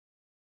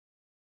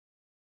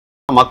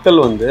மக்கள்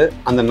வந்து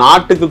அந்த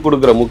நாட்டுக்கு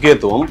கொடுக்குற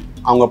முக்கியத்துவம்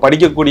அவங்க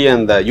படிக்கக்கூடிய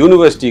அந்த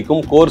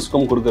யூனிவர்சிட்டிக்கும்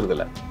கோர்ஸ்க்கும் கொடுக்கறது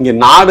இல்லை. இங்க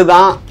நாடு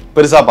தான்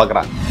பெருசா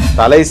பார்க்குறாங்க.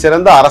 தலை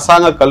சிறந்த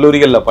அரசாங்க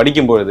கல்லூரிகளில்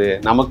படிக்கும் பொழுது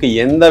நமக்கு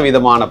எந்த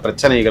விதமான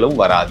பிரச்சனைகளும்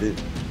வராது.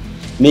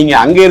 நீங்க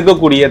அங்க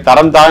இருக்கக்கூடிய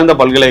தரம் தாழ்ந்த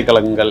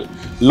பல்கலைக்கழகங்கள்,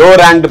 low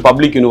ranked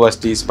public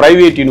universities,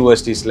 private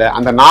யூனிவர்சிட்டிஸ்ல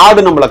அந்த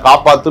நாடு நம்மளை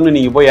காப்பாத்துன்னு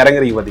நீங்க போய்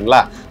இறங்குறீங்க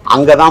பாத்தீங்களா,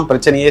 அங்கதான்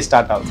பிரச்சனையே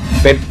ஸ்டார்ட் ஆகுது.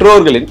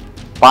 பெற்றோர்களின்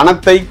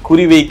பணத்தை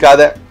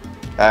குறிவைக்காத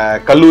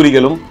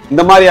கல்லூரிகளும்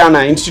இந்த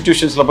மாதிரியான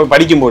இன்ஸ்டிடியூஷன்ஸ்ல போய்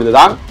படிக்கும்பொழுது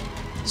தான்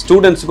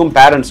ஸ்டூடெண்ட்ஸுக்கும்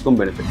பேரண்ட்ஸ்க்கும்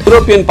பெனிஃபிட்.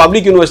 யூரோப்பியன்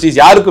பப்ளிக் யூனிவர்சிட்டிஸ்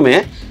யாருக்குமே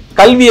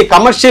கல்வியை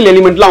கமர்ஷியல்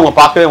எலிமெண்ட்ல அவங்க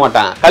பார்க்கவே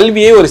மாட்டாங்க.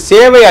 கல்வியை ஒரு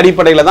சேவை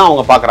அடிப்படையில தான்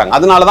அவங்க பார்க்கறாங்க.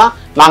 அதனால தான்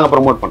நாங்க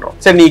ப்ரோமோட் பண்றோம்.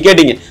 சரி, நீங்க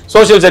கேட்டீங்க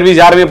சோஷியல் சர்வீஸ்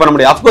யாருமே பண்ண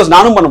முடியாது. அஃப்கோர்ஸ்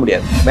நானும் பண்ண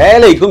முடியாது.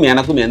 வேலைக்கும்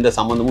எனக்கும் எந்த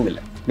சம்பந்தமும்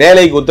இல்லை.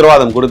 வேலைக்கு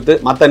உத்தரவாதம் கொடுத்து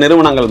மற்ற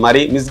நிறுவனங்கள்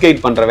மாதிரி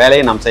மிஸ்கைட் பண்ற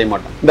வேலையை நாம் செய்ய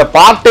மாட்டோம். இந்த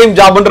பார்ட் டைம்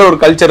ஜாப்ன்ற ஒரு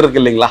கல்ச்சர்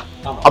இருக்கு இல்லைங்களா,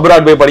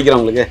 அப்ராட் போய்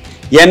படிக்கிறவங்களுக்கு,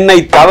 என்னை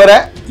தவிர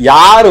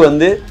யார்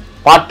வந்து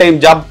பார்ட் டைம்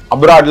ஜாப்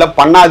அப்ராட்ல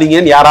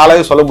பண்ணாதீங்கன்னு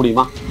யாராலும் சொல்ல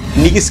முடியுமா?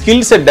 இன்னைக்கு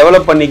ஸ்கில் செட்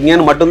டெவலப்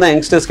பண்ணிக்கங்கன்னு மட்டும்தான்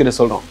யங்ஸ்டர்ஸ் கிட்ட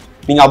சொல்றோம்.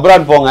 நீங்க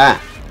அப்ராட் போங்க,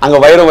 அங்க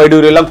வைரம்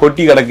வைடூரி எல்லாம்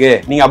கொட்டி கிடக்கு,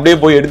 நீங்க அப்படியே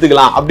போய்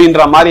எடுத்துக்கலாம்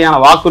அப்படின்ற மாதிரியான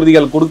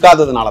வாக்குறுதிகள்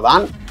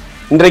கொடுக்காததுனாலதான்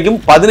இன்றைக்கும்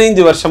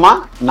 15 வருஷமா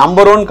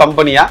நம்பர் 1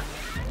 கம்பெனியா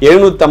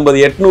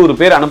 750-800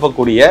 பேர்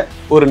அனுப்பக்கூடிய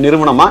ஒரு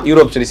நிறுவனமா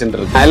யூரோப் ஸ்டடி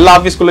சென்டர் இருக்கு. எல்லா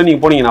ஆபீஸ்க்குள்ள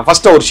நீங்க போனீங்கன்னா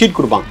ஃபர்ஸ்ட் ஒரு ஷீட்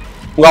கொடுப்பாங்க.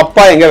 உங்க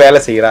அப்பா எங்க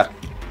வேலை செய்யறார்,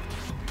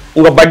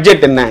 உங்க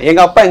பட்ஜெட் என்ன,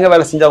 எங்க அப்பா எங்க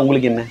வேலை செஞ்சா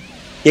உங்களுக்கு என்ன,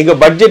 எங்க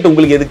பட்ஜெட்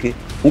உங்களுக்கு எதுக்கு,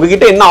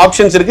 உங்ககிட்ட என்ன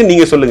ஆப்ஷன்ஸ் இருக்கு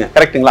நீங்க சொல்லுங்க,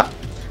 கரெக்ட்டுங்களா?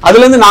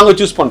 அதுல இருந்து நாங்க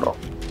சூஸ் பண்றோம்.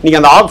 நீங்க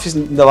அந்த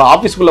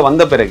ஆபீஸ்க்குள்ள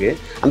வந்த பிறகு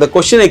அந்த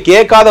கொஸ்டினை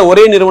கேட்காத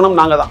ஒரே நிறுவனம்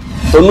நாங்க தான்.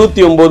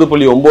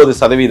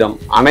 99.9%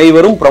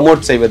 அனைவரும்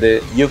ப்ரமோட் செய்வது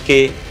UK,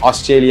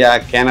 Australia,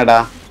 Canada,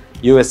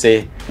 USA,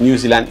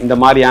 New Zealand இந்த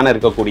மாதிரியான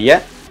இருக்கக்கூடிய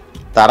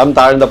தரம்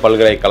தாழ்ந்த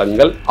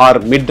பல்கலைக்கழகங்கள் R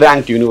mid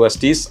rank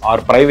universities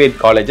R private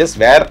colleges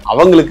வேர்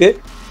அவங்களுக்கு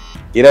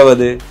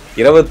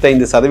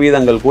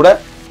 20-25% கூட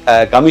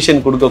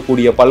கமிஷன்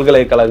கொடுக்கக்கூடிய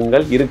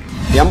பல்கலைக்கழகங்கள் இருக்கு.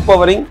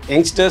 Empowering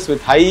youngsters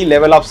with high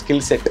level of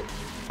skill set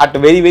at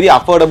very very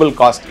affordable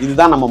cost.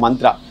 இதுதான் நம்ம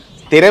மந்த்ரா.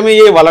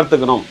 திறமையை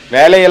வளர்த்துக்கணும்.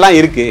 வேலையெல்லாம்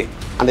இருக்கு,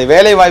 அந்த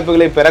வேலை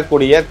வாய்ப்புகளை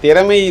பெறக்கூடிய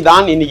திறமை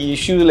தான் இன்னைக்கு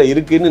இஷ்யூல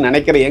இருக்குன்னு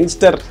நினைக்கிற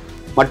யங்ஸ்டர்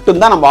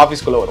மட்டும்தான் நம்ம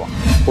ஆஃபீஸ்க்குள்ள வருவோம்.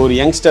 ஒரு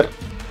யங்ஸ்டர்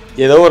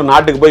ஏதோ ஒரு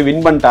நாட்டுக்கு போய்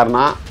வின்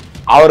பண்ணிட்டாருன்னா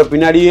அவரை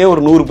பின்னாடியே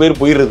ஒரு 100 பேர்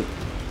போயிடுறது.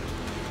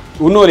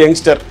 இன்னொரு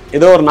யங்ஸ்டர்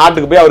ஏதோ ஒரு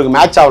நாட்டுக்கு போய் அவருக்கு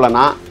மேட்ச்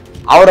ஆகலன்னா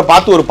அவரை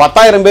பார்த்து ஒரு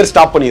 10,000 பேர்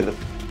ஸ்டாப் பண்ணிடுறது.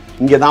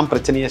 இங்கே தான்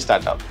பிரச்சனையே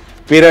ஸ்டார்ட் ஆகும்.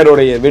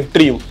 பிறருடைய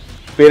வெற்றியும்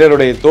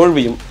பிறருடைய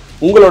தோல்வியும்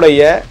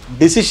உங்களுடைய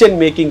டிசிஷன்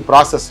மேக்கிங்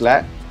ப்ராசஸ்ல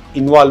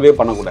இன்வால்வே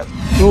பண்ணக்கூடாது.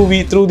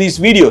 த்ரூ தீஸ்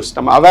வீடியோஸ்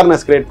நம்ம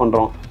அவேர்னஸ் கிரியேட்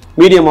பண்றோம்.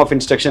 Medium of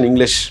instruction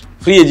English,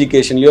 free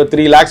எஜுகேஷன்லயோ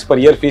 3 lakhs per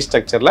year fees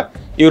ஸ்ட்ரக்சர்ல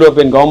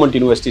European government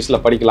யூனிவர்சிட்டிஸ்ல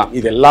படிக்கலாம்.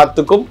 இது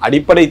எல்லாத்துக்கும்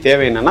அடிப்படை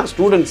தேவை என்னன்னா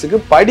ஸ்டூடெண்ட்ஸுக்கு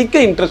படிக்க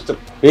interest.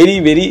 Very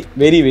very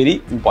very very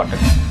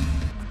important.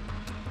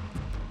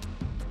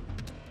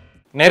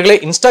 நேர்களே,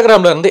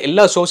 இன்ஸ்டாகிராம்ல இருந்து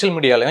எல்லா சோசியல்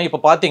மீடியாலையும் இப்போ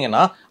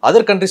பார்த்தீங்கன்னா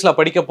அதர் கண்ட்ரீஸ்ல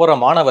படிக்க போற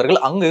மாணவர்கள்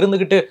அங்க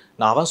இருந்துகிட்டு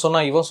நான் அவன் சொன்னா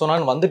இவன்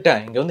சொன்னான்னு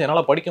வந்துட்டேன், இங்க வந்து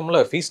என்னால படிக்க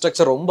முடியல, ஃபீஸ்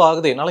ஸ்ட்ரக்சர் ரொம்ப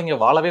ஆகுது, என்னால இங்க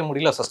வாழவே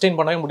முடியல, சஸ்டெயின்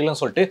பண்ணவே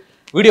முடியலன்னு சொல்லிட்டு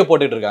வீடியோ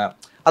போட்டுட்டு இருக்காங்க.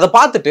 அதை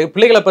பார்த்துட்டு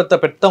பிள்ளைகளை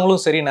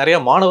பெற்றவங்களும் சரி, நிறைய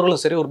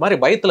மாணவர்களும் சரி ஒரு மாதிரி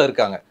பயத்துல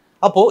இருக்காங்க.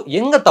 அப்போ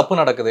எங்க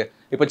தப்பு நடக்குது?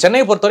 இப்போ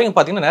சென்னையை பொறுத்தவரைக்கும்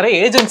பார்த்தீங்கன்னா நிறைய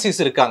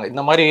ஏஜென்சிஸ் இருக்காங்க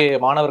இந்த மாதிரி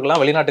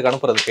மாணவர்கள்லாம் வெளிநாட்டுக்கு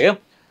அனுப்புறதுக்கு.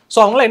 ஸோ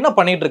அவங்களாம் என்ன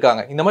பண்ணிட்டு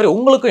இருக்காங்க? இந்த மாதிரி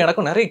உங்களுக்கும்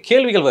எனக்கும் நிறைய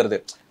கேள்விகள் வருது.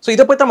 ஸோ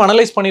இதை பற்றி நம்ம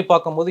அனலைஸ் பண்ணி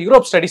பார்க்கும்போது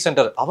யூரோப் ஸ்டடி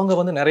சென்டர் அவங்க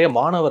வந்து நிறைய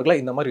மாணவர்களை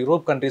இந்த மாதிரி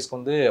யூரோப் கண்ட்ரீஸ்க்கு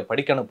வந்து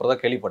படிக்க அனுப்புறதா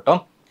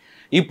கேள்விப்பட்டோம்.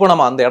 இப்போ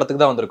நம்ம அந்த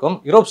இடத்துக்கு தான் வந்திருக்கோம்.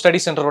 யூரோப்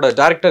ஸ்டடி சென்டரோட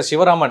டைரக்டர்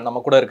சிவராமன்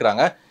நம்ம கூட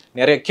இருக்கிறாங்க.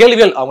 நிறைய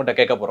கேள்விகள் அவங்ககிட்ட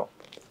கேட்க போறோம்.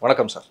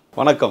 வணக்கம் சார்.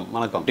 வணக்கம்.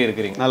 வணக்கம். எப்படி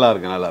இருக்கிறீங்க? நல்லா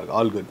இருக்கு, நல்லா இருக்கு.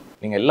 All good.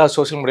 நீங்க எல்லா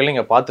சோஷியல் மீடியாலையும்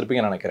நீங்க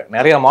பார்த்துருப்பீங்கன்னு நினைக்கிறேன்.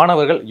 நிறைய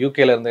மாணவர்கள்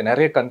யூகேல இருந்து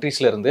நிறைய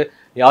கண்ட்ரீஸ்ல இருந்து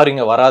யாரும்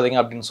இங்க வராதிங்க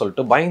அப்படின்னு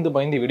சொல்லிட்டு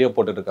பயந்து வீடியோ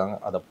போட்டுட்டு இருக்காங்க.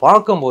 அதை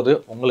பார்க்கும்போது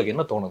உங்களுக்கு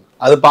என்ன தோணுது?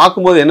 அது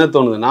பார்க்கும்போது என்ன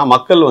தோணுதுன்னா,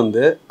 மக்கள்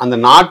வந்து அந்த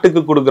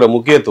நாட்டுக்கு கொடுக்குற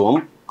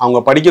முக்கியத்துவம்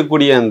அவங்க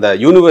படிக்கக்கூடிய அந்த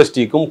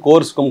யூனிவர்சிட்டிக்கும்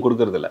கோர்ஸ்க்கும்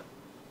கொடுக்கறது இல்லை.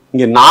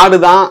 இங்க நாடு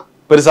தான்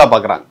பெருசா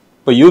பார்க்குறாங்க.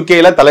 இப்போ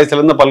யூகேல தலை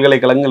சிறந்த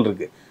பல்கலைக்கழகங்கள்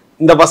இருக்கு.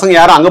 இந்த பசங்க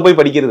யாரும் அங்க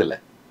போய் படிக்கிறது இல்லை.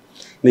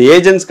 இந்த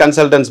ஏஜென்ட்ஸ்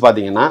கன்சல்டன்ட்ஸ்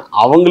பார்த்தீங்கன்னா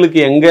அவங்களுக்கு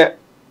எங்க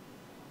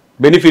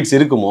பெனிஃபிட்ஸ்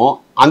இருக்குமோ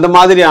அந்த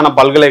மாதிரியான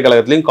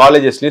பல்கலைக்கழகத்திலையும்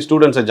காலேஜஸ்லையும்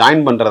ஸ்டூடெண்ட்ஸை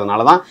ஜாயின்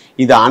பண்ணுறதுனால தான்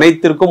இது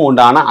அனைத்திற்கும்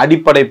உண்டான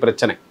அடிப்படை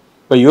பிரச்சனை.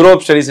 இப்போ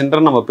யூரோப் ஸ்டடி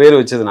சென்டர் நம்ம பேர்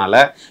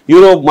வச்சதுனால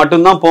யூரோப்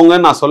மட்டும்தான்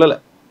போங்கன்னு நான் சொல்லலை.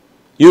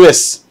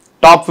 US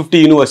டாப்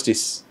 50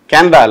 யூனிவர்சிட்டிஸ்,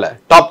 கனடாவில்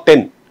டாப்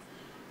 10,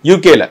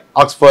 யூகேல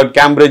Oxford,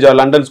 Cambridge R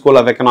London school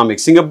of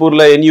economics,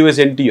 சிங்கப்பூர்ல NUS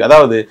NTU,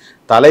 அதாவது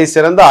தலை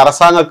சிறந்த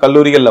அரசாங்க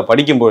கல்லூரிகளில்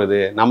படிக்கும் பொழுது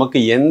நமக்கு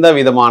எந்த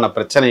விதமான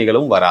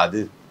பிரச்சனைகளும்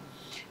வராது.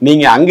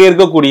 நீங்க அங்க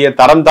இருக்கக்கூடிய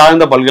தரம்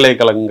தாழ்ந்த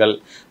பல்கலைக்கழகங்கள்,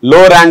 low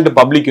ranked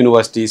public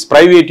universities,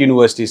 private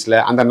யூனிவர்சிட்டிஸ்ல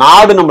அந்த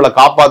நாடு நம்மளை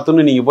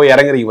காப்பாத்துன்னு நீங்க போய்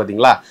இறங்குறீங்க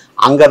பாத்தீங்களா,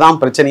 அங்கதான்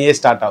பிரச்சனையே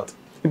ஸ்டார்ட் ஆகுது.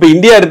 இப்ப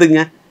இந்தியா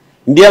எடுத்துங்க.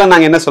 இந்தியாவில்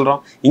நாங்கள் என்ன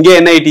சொல்கிறோம்? இங்கே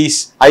NITs,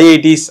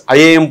 IITs,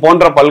 IIM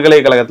போன்ற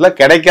பல்கலைக்கழகத்தில்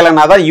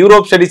கிடைக்கலன்னா தான்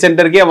யூரோப் ஸ்டடி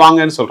சென்டருக்கே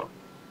வாங்கன்னு சொல்கிறோம்.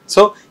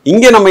 ஸோ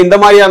இங்கே நம்ம இந்த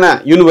மாதிரியான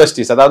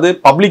யூனிவர்சிட்டிஸ், அதாவது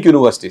பப்ளிக்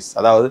யூனிவர்சிட்டிஸ்,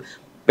 அதாவது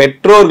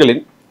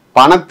பெற்றோர்களின்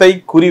பணத்தை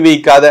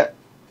குறிவைக்காத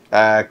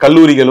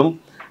கல்லூரிகளும்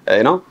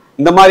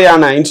இந்த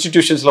மாதிரியான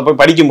இன்ஸ்டிடியூஷன்ஸில் போய்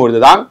படிக்கும்பொழுது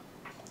தான்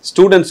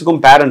ஸ்டூடெண்ட்ஸுக்கும்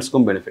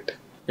பேரண்ட்ஸுக்கும் பெனிஃபிட்.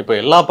 இப்போ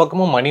எல்லா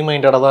பக்கமும் மணி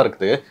மைண்டடாக தான்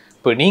இருக்குது.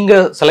 இப்போ நீங்க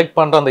செலக்ட்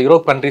பண்ற அந்த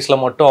யூரோப் கண்ட்ரீஸ்ல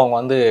மட்டும் அவங்க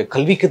வந்து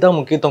கல்விக்கு தான்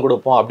முக்கியத்துவம்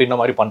கொடுப்போம் அப்படின்ற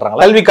மாதிரி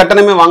பண்றாங்களா? கல்வி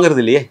கட்டணமே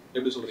வாங்குறது இல்லையே.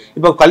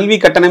 இப்போ கல்வி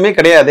கட்டணமே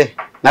கிடையாது.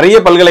 நிறைய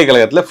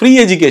பல்கலைக்கழகத்துல ஃப்ரீ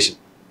எஜுகேஷன்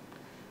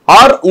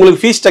ஆர்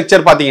உங்களுக்கு ஃபீஸ்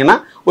ஸ்ட்ரக்சர் பார்த்தீங்கன்னா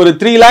ஒரு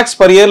 3 lakhs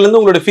per year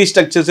உங்களோட ஃபீஸ்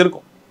ஸ்ட்ரக்சர்ஸ்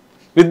இருக்கும்.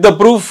 வித் த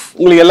ப்ரூஃப்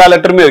உங்களுக்கு எல்லா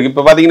லெட்டருமே இருக்கு.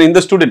 இப்போ பார்த்தீங்கன்னா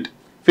இந்த ஸ்டூடெண்ட்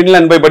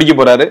ஃபின்லாந்து போய் படிக்க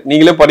போறாரு,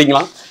 நீங்களே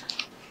படிக்கலாம்.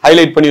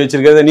 ஹைலைட் பண்ணி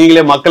வச்சிருக்கிறது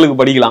நீங்களே மக்களுக்கு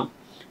படிக்கலாம்.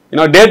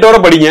 டேட்டோட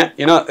படிங்க.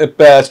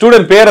 இப்போ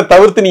ஸ்டூடெண்ட் பேரை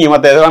தவிர்த்து நீங்க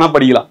மற்ற எதை வேணா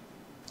படிக்கலாம்.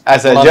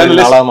 ஆஸ் அ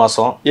ஜேர்னலிஸ்ட் 4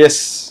 மாசம்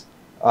எஸ்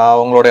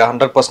உங்களுடைய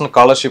 100%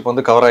 ஸ்காலர்ஷிப்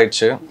வந்து கவர்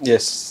ஆயிடுச்சு.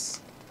 எஸ்.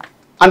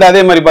 அண்ட்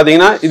அதே மாதிரி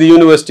பார்த்தீங்கன்னா இது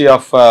யூனிவர்சிட்டி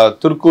ஆஃப்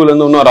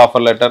துர்க்குலேருந்து இன்னொரு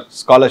ஆஃபர் லெட்டர்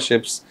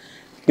ஸ்காலர்ஷிப்ஸ்.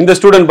 இந்த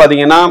ஸ்டூடெண்ட்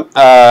பார்த்தீங்கன்னா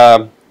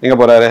எங்கே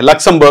போறாரு?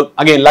 லக்சம்பர்க்.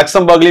 அகைன்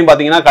லக்சம்பர்க்லையும்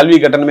பார்த்தீங்கன்னா கல்வி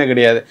கட்டணமே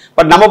கிடையாது.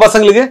 பட் நம்ம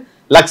பசங்களுக்கு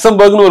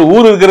லக்சம்பர்க்னு ஒரு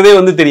ஊர் இருக்கிறதே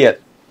வந்து தெரியாது.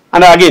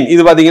 அண்ட் அகைன்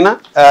இது பார்த்தீங்கன்னா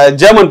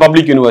ஜெர்மன்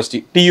பப்ளிக்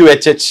யூனிவர்சிட்டி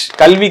TUHH,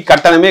 கல்வி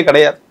கட்டணமே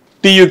கிடையாது.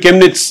 TU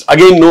கெம்னிட்ஸ்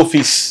again no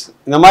fees.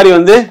 இந்த மாதிரி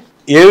வந்து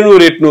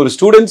 700-800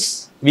 students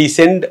we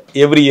send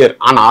every year.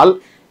 ஆனால்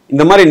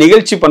இந்த மாதிரி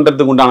நிகழ்ச்சி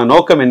பண்றதுக்கு உண்டான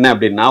நோக்கம் என்ன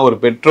அப்படின்னா, ஒரு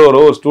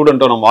பெற்றோரோ ஒரு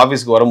ஸ்டூடெண்டோ நம்ம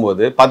ஆஃபீஸ்க்கு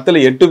வரும்போது 10ல்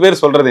 8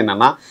 பேர் சொல்றது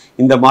என்னன்னா,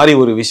 இந்த மாதிரி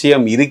ஒரு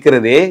விஷயம்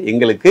இருக்கிறதே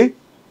எங்களுக்கு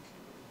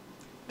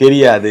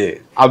தெரியாது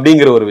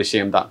அப்படிங்கிற ஒரு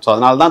விஷயம் தான். ஸோ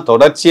அதனால தான்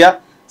தொடர்ச்சியா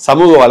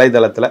சமூக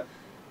வலைதளத்துல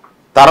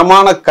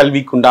தரமான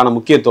கல்விக்கு உண்டான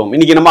முக்கியத்துவம்.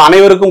 இன்னைக்கு நம்ம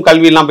அனைவருக்கும்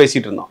கல்வியெல்லாம்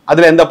பேசிட்டு இருந்தோம்,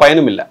 அதுல எந்த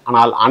பயனும் இல்லை.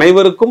 ஆனால்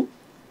அனைவருக்கும்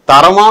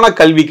தரமான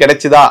கல்வி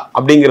கிடைச்சுதா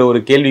அப்படிங்கிற ஒரு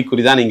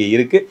கேள்விக்குறி தான் இங்க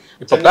இருக்கு.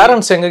 இப்போ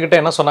பேரண்ட்ஸ் எங்ககிட்ட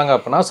என்ன சொன்னாங்க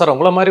அப்படின்னா, சார்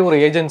உங்களை மாதிரி ஒரு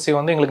ஏஜென்சி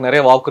வந்து எங்களுக்கு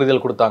நிறைய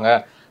வாக்குறுதிகள் கொடுத்தாங்க,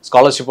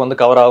 ஸ்காலர்ஷிப் வந்து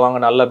கவர் ஆவாங்க,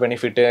 நல்ல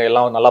பெனிஃபிட்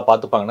எல்லாம் நல்லா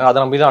பார்த்துப்பாங்கன்னு அதை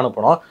நம்பி தான்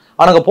அனுப்பணும்.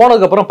 ஆனால் அங்கே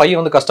போனதுக்கப்புறம்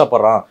பையன் வந்து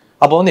கஷ்டப்படுறான்.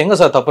 அப்போ வந்து எங்க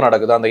சார் தப்பு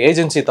நடக்குது? அந்த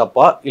ஏஜென்சி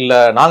தப்பா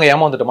இல்லை நாங்கள்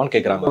ஏமாந்துட்டோமான்னு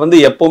கேட்குறாங்க. வந்து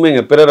எப்பவுமே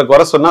எங்க பிறரை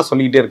குறை சொன்னா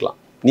சொல்லிக்கிட்டே இருக்கலாம்.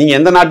 நீங்க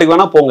எந்த நாட்டுக்கு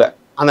வேணா போங்க,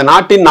 அந்த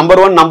நாட்டின் நம்பர்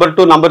 1, நம்பர்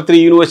 2, நம்பர்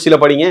 3 யூனிவர்சிட்டியில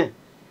படிங்க.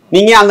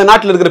 நீங்க அந்த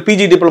நாட்டில் இருக்கிற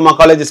PG டிப்ளமா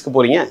காலேஜஸ்க்கு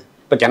போறீங்க.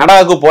 இப்போ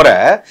கனடாவுக்கு போற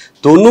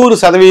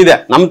 90%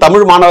 நம்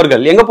தமிழ்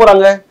மாணவர்கள் எங்க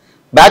போறாங்க?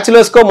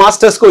 பேச்சுலர்ஸ்க்கோ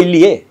மாஸ்டர்ஸ்க்கோ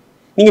இல்லையே.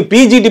 நீங்க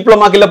PG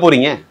டிப்ளமாக்கு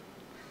போறீங்க.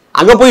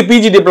 அங்க போய்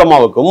PG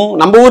டிப்ளமாவுக்கும்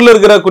நம்ம ஊர்ல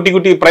இருக்கிற குட்டி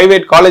குட்டி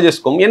பிரைவேட்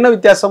காலேஜஸ்க்கும் என்ன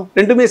வித்தியாசம்?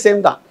 ரெண்டுமே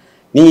சேம் தான்.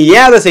 நீங்க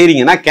ஏன் அதை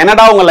செய்றீங்கன்னா,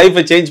 கனடா உங்க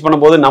லைஃபை சேஞ்ச்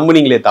பண்ணும்போது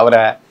நம்புனீங்களே தவிர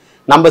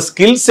நம்ம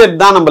ஸ்கில் செட்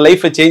தான் நம்ம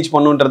லைஃபை சேஞ்ச்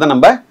பண்ணுன்றதை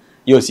நம்ம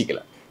யோசிக்கல.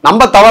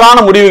 நம்ம தவறான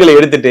முடிவுகளை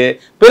எடுத்துட்டு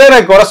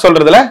பிறரை குறை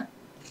சொல்றதுல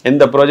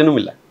எந்த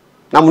பிரயோஜனமும் இல்லை.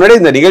 நான் முன்னாடி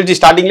இந்த நிகழ்ச்சி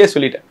ஸ்டார்டிங்லேயே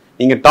சொல்லிட்டேன்.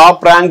 நீங்க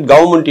top rank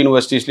government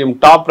யூனிவர்சிட்டிஸ்லையும்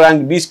top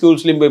rank B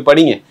ஸ்கூல்ஸ்லையும் போய்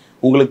படிங்க,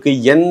 உங்களுக்கு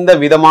எந்த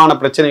விதமான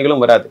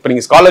பிரச்சனைகளும் வராது. இப்போ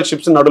நீங்க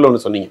ஸ்காலர்ஷிப்ஸ் நடுவில்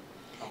ஒன்று சொன்னீங்க.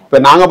 இப்போ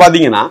நாங்க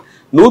பாத்தீங்கன்னா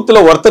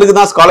 100ல் ஒருத்தருக்கு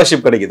தான்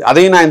ஸ்காலர்ஷிப் கிடைக்குது.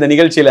 அதையும் நான் இந்த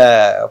நிகழ்ச்சியில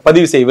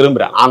பதிவு செய்ய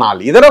விரும்புறேன்.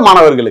 ஆனால் இதர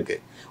மாணவர்களுக்கு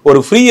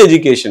ஒரு ஃப்ரீ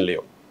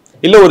எஜுகேஷன்லையோ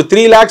இல்லை ஒரு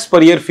 3 lakhs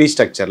per year fees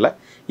ஸ்ட்ரக்சர்ல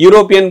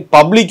European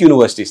public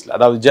யூனிவர்சிட்டிஸ்ல,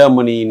 அதாவது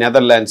Germany,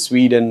 Netherlands,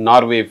 Sweden,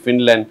 Norway,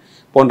 Finland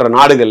போன்ற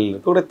நாடுகளில்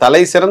இருக்கக்கூடிய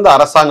தலை சிறந்த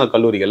அரசாங்க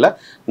கல்லூரிகள்ல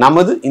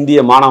நமது இந்திய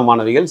மாணவ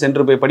மாணவிகள்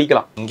சென்று போய்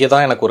படிக்கலாம்.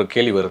 இங்கேதான் எனக்கு ஒரு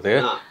கேள்வி வருது.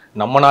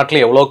 நம்ம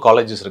நாட்டில் எவ்வளோ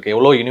காலேஜஸ் இருக்கு,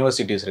 எவ்வளோ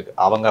யூனிவர்சிட்டிஸ் இருக்கு,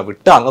 அவங்க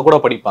விட்டு அங்க கூட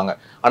படிப்பாங்க.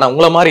 ஆனா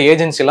உங்களை மாதிரி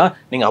ஏஜென்சிலாம்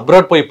நீங்க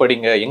அப்ராட் போய்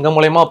படிங்க, எங்க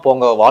மூலயமா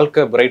போங்க,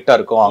 வாழ்க்கை பிரைட்டா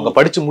இருக்கும், அங்க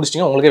படிச்சு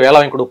முடிச்சிட்டீங்க உங்களுக்கு வேலை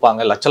வாங்கி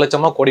கொடுப்பாங்க,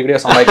 லட்சமா கோடி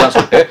கோடியா சம்பாதிக்கலாம்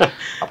சொல்லிட்டு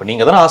அப்ப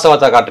நீங்க தானே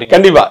ஆசைவாதா காட்டுறீங்க.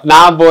 கண்டிப்பா.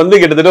 நான் இப்போ வந்து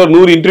கிட்டத்தட்ட ஒரு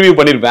 100 இன்டர்வியூ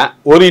பண்ணிருப்பேன்.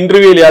 ஒரு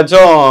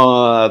இன்டர்வியூலயாச்சும்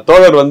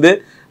தோழர் வந்து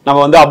நம்ம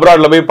வந்து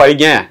அப்ராட்ல போய்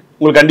படிங்க,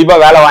 உங்களுக்கு கண்டிப்பா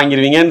வேலை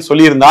வாங்கிடுவீங்கன்னு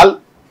சொல்லியிருந்தால்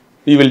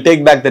we will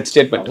take back that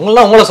statement.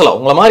 உங்களை சொல்ல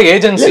உங்களை மாதிரி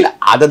ஏஜென்சி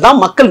அததான்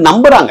மக்கள்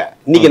நம்புறாங்க.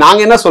 இன்னைக்கு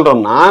நாங்க என்ன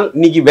சொல்றோம்னா,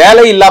 இன்னைக்கு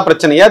வேலை இல்லா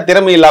பிரச்சனையா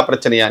திறமை இல்லா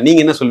பிரச்சனையா? நீங்க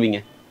என்ன சொல்வீங்க?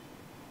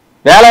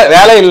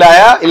 வேலை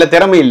இல்லையா இல்ல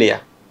திறமை இல்லையா?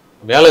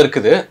 வேலை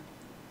இருக்குது,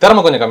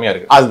 திறமை கொஞ்சம் கம்மியா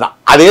இருக்கு. அதுதான்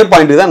அதே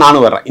பாயிண்ட் தான்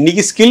நானும் வர்றேன்.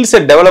 இன்னைக்கு ஸ்கில்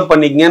செட் டெவலப்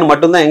பண்ணிக்கங்கன்னு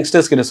மட்டும்தான்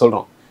யங்ஸ்டர்ஸ் கிட்ட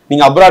சொல்றோம்.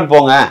 நீங்க அப்ராட்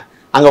போங்க,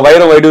 அங்க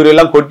வைர வைடூரி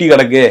எல்லாம் கொட்டி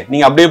கிடக்கு,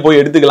 நீங்க அப்படியே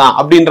போய் எடுத்துக்கலாம்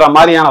அப்படின்ற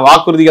மாதிரியான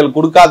வாக்குறுதிகள்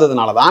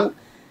கொடுக்காததுனாலதான்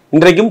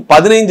இன்றைக்கும்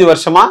 15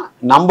 வருஷமா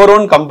நம்பர்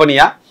 1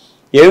 கம்பெனியா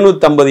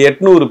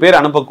 750-800 பேர்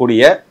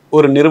அனுப்பக்கூடிய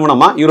ஒரு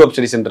நிறுவனமா யூரோப்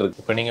ஸ்டடி சென்டர்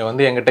இருக்கு. இப்போ நீங்க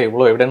வந்து எங்கிட்ட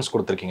இவ்வளவு எவிடன்ஸ்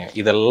கொடுத்துருக்கீங்க,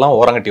 இதெல்லாம்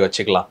ஓரங்கட்டி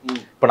வச்சுக்கலாம்.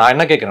 இப்போ நான்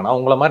என்ன கேட்கிறேன்னா,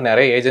 உங்களை மாதிரி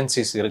நிறைய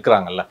ஏஜென்சிஸ்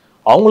இருக்கிறாங்கல்ல,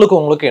 அவங்களுக்கு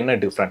உங்களுக்கு என்ன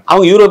டிஃப்ரெண்ட்?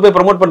 அவங்க யூரோப்பே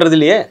ப்ரமோட் பண்றது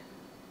இல்லையே.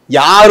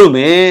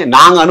 யாருமே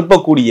நாங்க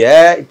அனுப்பக்கூடிய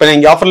இப்ப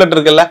நீங்க ஆஃபர் லெட்டர்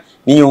இருக்குல்ல,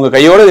 நீங்க உங்க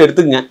கையோட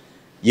எடுத்துக்கங்க.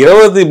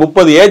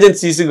 20-30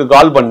 ஏஜென்சிஸுக்கு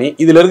கால் பண்ணி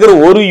இதுல இருக்கிற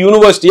ஒரு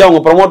யூனிவர்சிட்டியை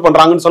அவங்க ப்ரமோட்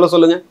பண்றாங்கன்னு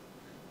சொல்லுங்க.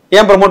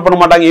 ஏன் ப்ரமோட் பண்ண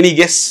மாட்டாங்க? Any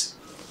guess?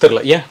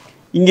 தெரியல. ஏன்?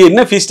 இங்க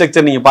என்ன ஃபீஸ்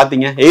ஸ்ட்ரக்சர் நீங்க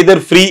பாத்தீங்க?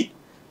 எய்தர் ஃப்ரீ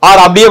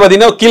ஆர் அப்படியே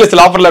பாத்தீங்கன்னா கீழே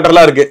சில ஆஃபர்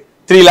லெட்டர்லாம் இருக்கு.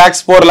 3 lakhs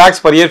 4 lakhs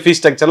per year fees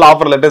ஸ்ட்ரக்சர்ல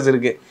offer letters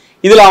இருக்கு.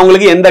 இதுல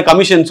அவங்களுக்கு எந்த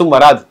கமிஷன்ஸும்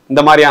வராது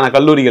இந்த மாதிரியான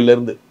கல்லூரிகள்ல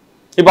இருந்து.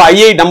 இப்போ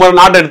IIT நம்ம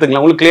நாட்டை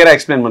எடுத்துக்கலாம், உங்களுக்கு கிளியரா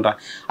எக்ஸ்பிளைன் பண்றேன்.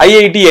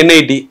 IIT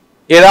NIT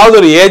ஏதாவது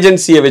ஒரு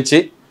ஏஜென்சியை வச்சு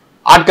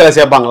ஆட்களை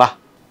சேர்ப்பாங்களா?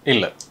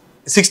 இல்ல.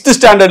 6th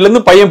ஸ்டாண்டர்ட்ல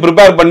இருந்து பையன்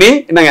ப்ரிப்பேர் பண்ணி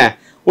என்னங்க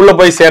உள்ள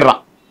போய்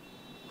சேர்றான்.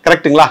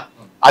 கரெக்டுங்களா?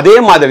 அதே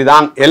மாதிரி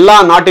தான் எல்லா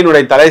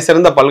நாட்டினுடைய தலை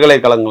சிறந்த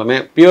பல்கலைக்கழகங்களுமே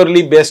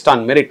purely based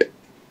on merit.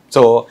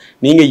 So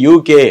நீங்க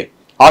UK,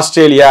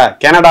 ஆஸ்திரேலியா,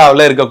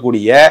 கனடாவில்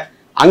இருக்கக்கூடிய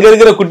அங்க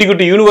இருக்கிற குட்டி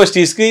குட்டி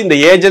யூனிவர்சிட்டிஸ்க்கு இந்த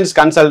ஏஜென்ட்ஸ்,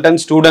 கன்சல்டன்ட்,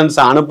 ஸ்டூடெண்ட்ஸ்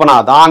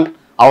அனுப்பினாதான்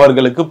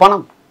அவர்களுக்கு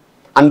பணம்.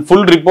 அண்ட்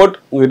ஃபுல் ரிப்போர்ட்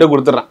உங்ககிட்ட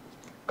கொடுத்துட்றேன்.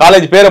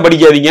 காலேஜ் பேரை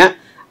படிக்காதீங்க,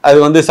 அது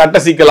வந்து சட்ட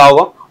சிக்கல்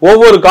ஆகும்.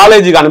 ஒவ்வொரு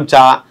காலேஜுக்கு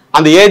அனுப்பிச்சா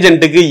அந்த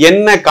ஏஜென்ட்டுக்கு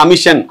என்ன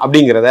கமிஷன்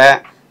அப்படிங்கிறத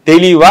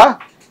தெளிவா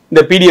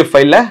இந்த பிடிஎஃப்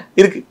ஃபைல்ல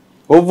இருக்கு.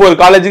 ஒவ்வொரு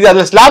காலேஜுக்கு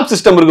அதுல ஸ்லாப்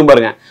சிஸ்டம் இருக்கும்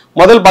பாருங்க.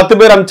 முதல் 10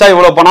 பேர் அனுப்பிச்சா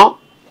இவ்வளவு பணம்,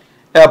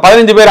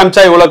 15 பேர்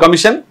அனுப்பிச்சா இவ்வளவு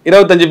கமிஷன்,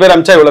 25 பேர்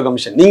அனுப்பிச்சா இவ்வளவு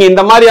கமிஷன். நீங்க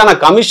இந்த மாதிரியான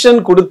கமிஷன்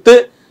கொடுத்து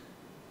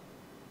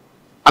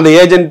அந்த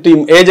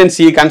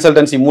ஏஜென்சி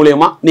கன்சல்டன்சி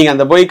மூலியமா நீங்க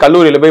அந்த போய்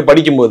கல்லூரியில போய்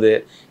படிக்கும்போது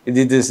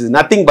இது is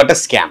nothing but a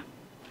scam.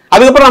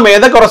 அதுக்கப்புறம் நம்ம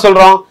எதை குறை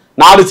சொல்றோம்?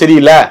 நாடு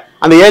சரியில்லை,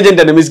 அந்த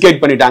ஏஜென்ட்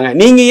மிஸ்கைட் பண்ணிட்டாங்க.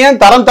 நீங்க ஏன்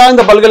தரம்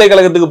தாழ்ந்த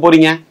பல்கலைக்கழகத்துக்கு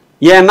போறீங்க?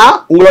 ஏன்னா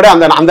உங்களோட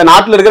அந்த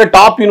நாட்டில் இருக்கிற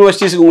டாப்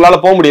யூனிவர்சிட்டிஸ்க்கு உங்களால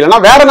போக முடியலன்னா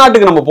வேற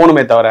நாட்டுக்கு நம்ம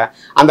போகணுமே தவிர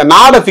அந்த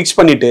நாடை ஃபிக்ஸ்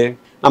பண்ணிட்டு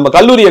நம்ம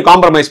கல்லூரியை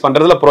காம்ப்ரமைஸ்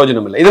பண்றதுல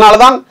பிரயோஜனம் இல்லை.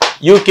 இதனாலதான்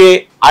யூகே,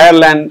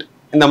 அயர்லாந்து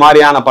இந்த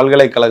மாதிரியான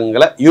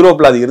பல்கலைக்கழகங்களை,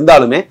 யூரோப்ல அது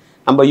இருந்தாலுமே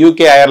நம்ம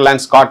யூகே,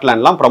 அயர்லாந்து,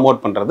 ஸ்காட்லாண்ட்லாம்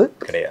ப்ரமோட் பண்றது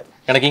கிடையாது.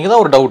 எனக்கு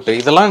இங்கதான் ஒரு டவுட்.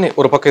 இதெல்லாம்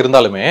ஒரு பக்கம்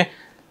இருந்தாலுமே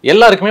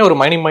எல்லாருக்குமே ஒரு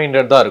மணி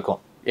மைண்டட் தான் இருக்கும்.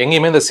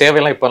 எங்கேயுமே இந்த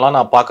சேவையெல்லாம் இப்பெல்லாம்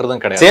நான்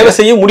பாக்குறதும் கிடையாது. சேவை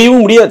செய்ய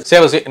முடியவும் முடியாது.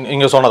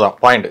 நீங்க சொன்னதான்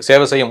பாயிண்ட்.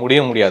 சேவை செய்ய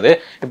முடியாது.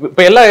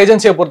 இப்ப எல்லா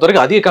ஏஜென்சியை பொறுத்த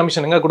வரைக்கும் அதிக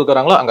கமிஷன் எங்க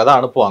கொடுக்குறாங்களோ அங்கதான்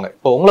அனுப்புவாங்க.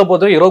 இப்போ உங்களை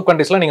பொறுத்த யூரோப்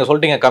கண்ட்ரீஸ்ல நீங்க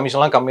சொல்லிட்டீங்க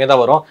கமிஷன்லாம் கம்மியா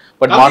தான் வரும்.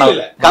 பட்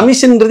மாணவர்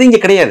கமிஷன்ன்றது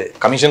இங்க கிடையாது.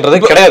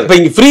 கமிஷன்றது கிடையாது. இப்ப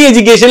இங்க ஃப்ரீ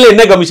எஜுகேஷன்ல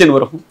என்ன கமிஷன்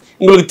வரும்?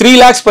 உங்களுக்கு 3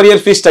 lakhs per year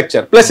fee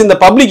structure plus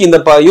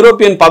இந்த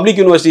யூரோப்பியன்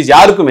பப்ளிக் யூனிவர்சிட்டிஸ்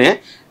யாருக்குமே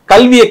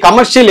கல்வியை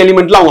கமர்ஷியல்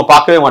எலிமெண்ட்ல அவங்க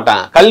பார்க்கவே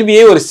மாட்டாங்க.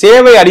 கல்வியை ஒரு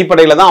சேவை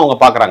அடிப்படையில தான் அவங்க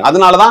பாக்குறாங்க.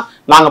 அதனாலதான்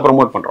நாங்க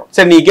ப்ரோமோட் பண்றோம்.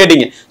 சரி, நீங்க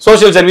கேட்டீங்க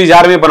சோசியல் சர்வீஸ்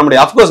யாருமே பண்ண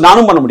முடியாது. அஃப்கோர்ஸ்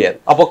நானும் பண்ண முடியாது.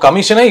 அப்போ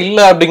கமிஷனே இல்ல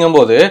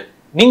அப்படிங்கும்போது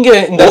நீங்க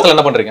இந்த இடத்துல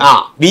என்ன பண்றீங்க?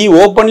 we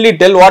openly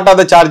tell what are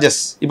the charges.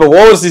 இப்போ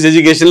ஓவர்சீஸ்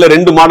எஜுகேஷன்ல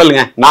 2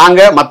 மாடலுங்க.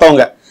 நாங்க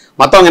மத்தவங்க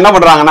என்ன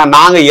பண்றாங்கன்னா,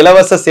 நாங்க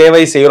இலவச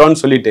சேவை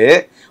செய்யறோம்னு சொல்லிட்டு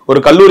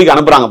ஒரு கல்லூரிக்கு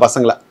அனுப்புறாங்க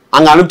பசங்களை.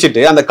 அங்க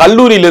அனுப்பிச்சிட்டு அந்த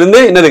கல்லூரியில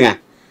இருந்து என்னதுங்க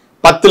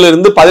 10ல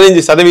இருந்து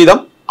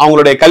 15%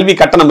 அவங்களுடைய கல்வி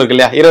கட்டணம் இருக்கு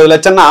இல்லையா, 20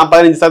 லட்சம்னா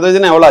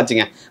 15% எவ்வளவு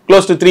ஆச்சுங்க?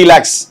 Close to 3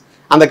 lakhs.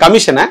 அந்த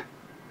கமிஷனை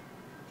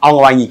அவங்க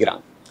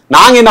வாங்கிக்கிறாங்க.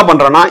 நாங்க என்ன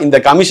பண்றோம்னா, இந்த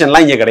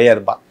கமிஷன்லாம் இங்க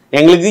கிடையாதுப்பா,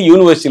 எங்களுக்கு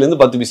யூனிவர்சிட்டில இருந்து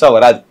 10 பைசா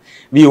வராது.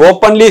 we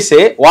openly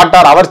say what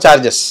are our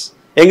charges,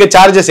 எங்க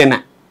சார்ஜஸ் என்ன,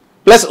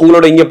 பிளஸ்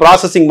உங்களோட இங்க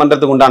ப்ராசஸிங்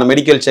பண்றதுக்கு உண்டான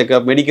மெடிக்கல்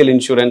செக்அப், மெடிக்கல்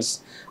இன்சூரன்ஸ்,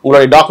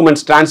 உங்களுடைய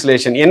டாக்குமெண்ட்ஸ்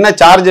டிரான்ஸ்லேஷன் என்ன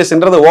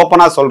சார்ஜஸ்ன்றது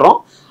ஓப்பனா சொல்றோம்.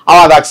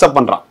 அவன் அதை அக்செப்ட்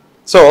பண்றான்.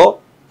 ஸோ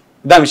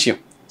இதான்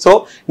விஷயம். ஸோ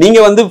நீங்க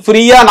வந்து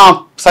ஃப்ரீயா நான்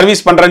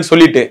சர்வீஸ் பண்றேன்னு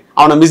சொல்லிட்டு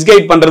அவனை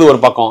மிஸ்கைட் பண்றது ஒரு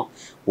பக்கம்,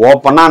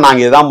 ஓப்பனா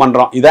நாங்க இதான்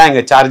பண்றோம், இதான்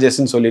எங்க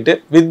சார்ஜஸ்ன்னு சொல்லிட்டு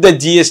with the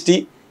GST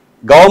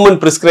government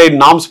prescribe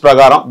norms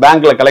பிரகாரம்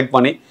பேங்க்ல கலெக்ட்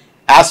பண்ணி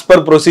ஆஸ்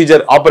பர்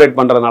ப்ரொசீஜர் ஆப்ரேட்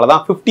பண்றதுனால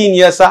தான் 15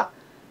 இயர்ஸா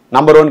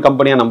நம்பர் 1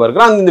 கம்பெனியா நம்ம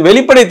இருக்கிறோம். இந்த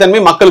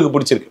வெளிப்படைத்தன்மை மக்களுக்கு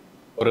பிடிச்சிருக்கு.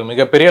 ஒரு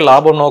மிகப்பெரிய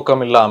லாபம்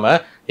நோக்கம் இல்லாம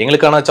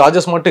எங்களுக்கான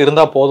சார்ஜஸ் மட்டும்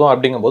இருந்தா போதும்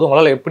அப்படிங்கும்போது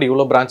உங்களால எப்படி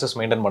இவ்வளவு பிரான்ச்சஸ்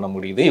மெயின்டைன் பண்ண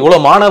முடியுது?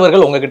 இவ்வளவு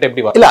மாணவர்கள் உங்ககிட்ட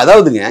எப்படி இல்ல,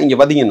 அதாவதுங்க இங்க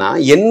பாத்தீங்கன்னா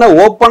என்ன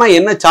ஓப்பனா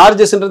என்ன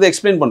சார்ஜஸ்ன்றதை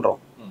எக்ஸ்பிளைன் பண்றோம்.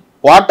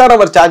 What are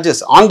our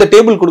charges on the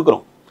table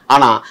கொடுக்குறோம்.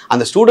 ஆனா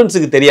அந்த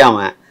ஸ்டூடெண்ட்ஸுக்கு தெரியாம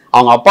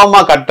அவங்க அப்பா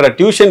அம்மா கட்டுற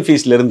டியூஷன்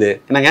ஃபீஸ்ல இருந்து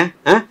என்னங்க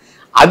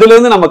அதுல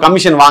இருந்து நம்ம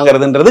கமிஷன்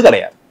வாங்குறதுன்றது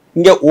கிடையாது.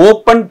 இங்க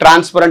ஓப்பன்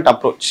டிரான்ஸ்பரண்ட்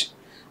அப்ரோச்.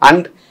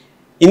 அண்ட்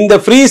இந்த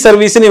ஃப்ரீ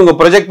சர்வீஸ் இவங்க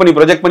ப்ரொஜெக்ட் பண்ணி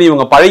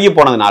இவங்க பழகி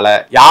போனதுனால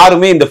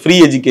யாருமே இந்த ஃப்ரீ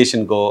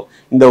எஜுகேஷனுக்கோ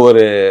இந்த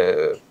ஒரு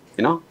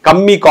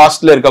கம்மி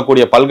காஸ்ட்ல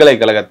இருக்கக்கூடிய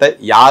பல்கலைக்கழகத்தை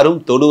யாரும்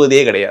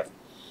தொடுவதே கிடையாது.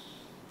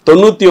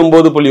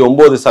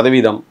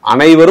 99.9%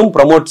 அனைவரும்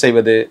ப்ரமோட்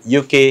செய்வது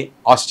UK,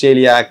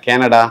 Australia,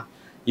 Canada,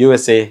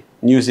 USA,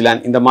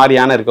 New Zealand இந்த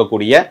மாதிரியான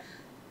இருக்கக்கூடிய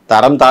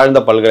தரம் தாழ்ந்த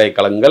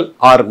பல்கலைக்கழகங்கள்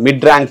R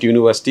mid rank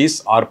universities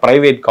R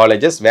private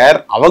colleges வேர்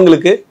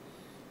அவங்களுக்கு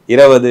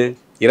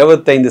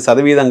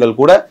 20-25%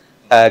 கூட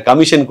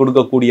கமிஷன்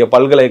கொடுக்கக்கூடிய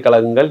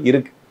பல்கலைக்கழகங்கள்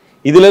இருக்கு.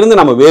 இதுல இருந்து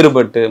நம்ம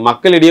வேறுபட்டு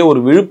மக்களிடையே ஒரு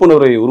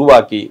விழிப்புணர்வை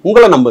உருவாக்கி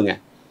உங்களை நம்புங்க,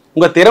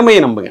 உங்க திறமையை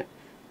நம்புங்க.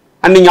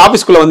 அண்ட் நீங்க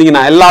ஆஃபீஸ்க்குள்ள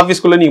வந்தீங்கன்னா, எல்லா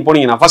ஆஃபீஸ்க்குள்ள நீங்க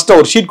போனீங்கன்னா ஃபர்ஸ்ட்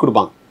ஒரு ஷீட்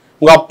கொடுப்பாங்க.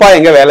 உங்க அப்பா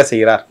எங்க வேலை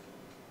செய்கிறார்,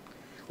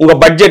 உங்க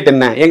பட்ஜெட்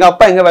என்ன, எங்க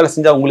அப்பா எங்க வேலை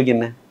செஞ்சா உங்களுக்கு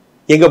என்ன,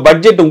 எங்க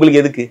பட்ஜெட்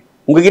உங்களுக்கு எதுக்கு,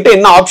 உங்ககிட்ட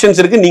என்ன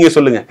ஆப்ஷன்ஸ் இருக்கு நீங்க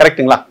சொல்லுங்க.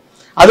 கரெக்டுங்களா?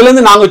 அதுல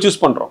இருந்து நாங்க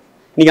சூஸ் பண்றோம்.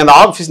 நீங்க அந்த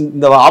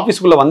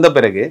ஆஃபீஸ்க்குள்ள வந்த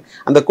பிறகு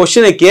அந்த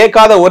கொஸ்டினை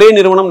கேட்காத ஒரே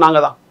நிறுவனம் நாங்க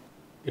தான்.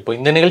 இப்போ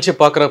இந்த நிகழ்ச்சி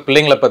பார்க்குற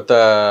பிள்ளைங்களை பற்ற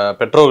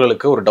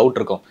பெற்றோர்களுக்கு ஒரு டவுட்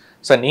இருக்கும்.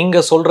 சார், நீங்க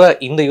சொல்ற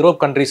இந்த யூரோப்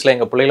கண்ட்ரீஸ்ல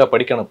எங்க பிள்ளைகளை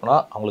படிக்க அனுப்புனா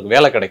அவங்களுக்கு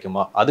வேலை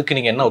கிடைக்குமா, அதுக்கு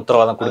நீங்க என்ன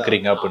உத்தரவாதம்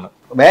கொடுக்குறீங்க அப்படின்னு?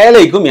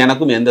 வேலைக்கும்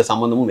எனக்கும் எந்த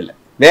சம்பந்தமும் இல்லை.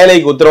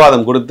 வேலைக்கு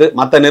உத்தரவாதம் கொடுத்து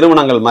மற்ற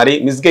நிறுவனங்கள் மாதிரி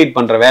மிஸ்கைட்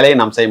பண்ற வேலையை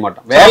நாம் செய்ய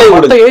மாட்டோம். வேலை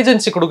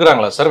ஏஜென்சி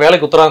கொடுக்குறாங்களா சார்?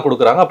 வேலைக்கு உத்தரவாதம்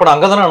கொடுக்குறாங்க, அப்ப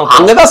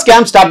அங்கதான்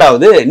ஸ்கேம் ஸ்டார்ட்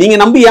ஆகுது. நீங்க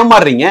நம்பி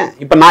ஏமாறுறீங்க.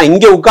 இப்ப நான்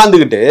இங்க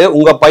உட்கார்ந்துகிட்டு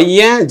உங்க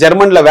பையன்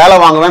ஜெர்மன்ல வேலை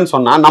வாங்குவேன்னு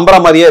சொன்னா நம்புற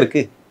மாதிரியே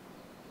இருக்கு.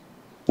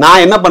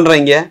 நான் என்ன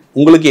பண்றேங்க,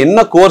 உங்களுக்கு என்ன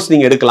கோர்ஸ்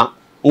நீங்க எடுக்கலாம்,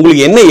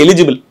 உங்களுக்கு என்ன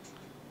எலிஜிபிள்,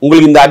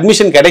 உங்களுக்கு இந்த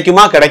அட்மிஷன்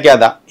கிடைக்குமா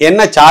கிடைக்காதா, என்ன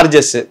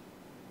சார்ஜஸ்,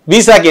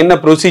 விசாக்கு என்ன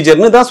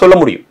ப்ரொசீஜர்னு தான் சொல்ல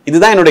முடியும்.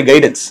 இதுதான் என்னுடைய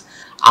கைடன்ஸ்.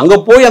 அங்க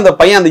போய் அந்த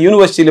பையன் அந்த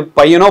யூனிவர்சிட்டியில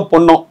பையனோ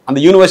பொண்ணோ அந்த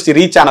யூனிவர்சிட்டி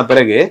ரீச் ஆன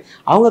பிறகு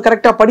அவங்க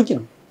கரெக்டா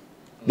படிக்கணும்.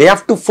 they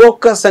have to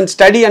focus and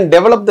study and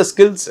develop the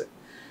skills.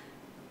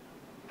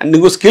 and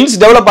நீங்க ஸ்கில்ஸ்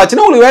டெவலப்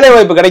ஆச்சுன்னா உங்களுக்கு வேலை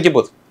வாய்ப்பு கிடைக்க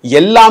போகுது.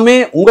 எல்லாமே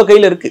உங்க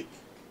கையில இருக்கு.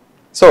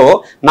 ஸோ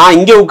நான்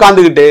இங்கே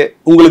உட்கார்ந்துக்கிட்டு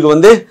உங்களுக்கு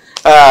வந்து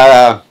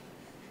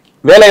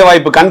வேலை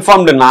வாய்ப்பு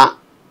கன்ஃபார்ம்டுன்னா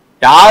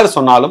யார்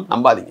சொன்னாலும்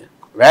நம்பாதீங்க.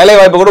 வேலை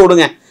வாய்ப்பு கூட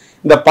விடுங்க,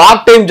 இந்த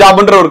பார்ட் டைம்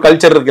ஜாப்ன்ற ஒரு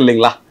கல்ச்சர் இருக்கு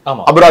இல்லைங்களா,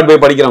 அப்ராட்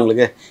போய்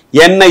படிக்கிறவங்களுக்கு.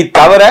 என்னை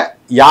தவிர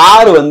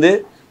யார் வந்து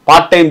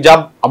பார்ட் டைம்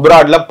ஜாப்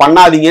அப்ராட்ல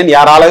பண்ணாதீங்கன்னு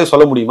யாராலும்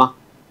சொல்ல முடியுமா?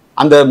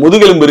 அந்த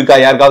முதுகெலும்பு இருக்கா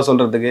யாருக்காவது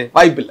சொல்றதுக்கு?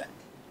 வாய்ப்பு இல்லை.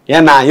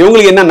 ஏன்னா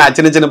இவங்களுக்கு என்ன,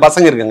 சின்ன சின்ன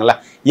பசங்க இருக்காங்கல்ல,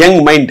 யங்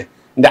மைண்ட்,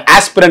 இந்த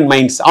ஆஸ்பிரண்ட்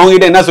மைண்ட்ஸ், அவங்க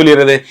கிட்ட என்ன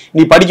சொல்லிடுறது,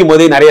 நீ படிக்கும்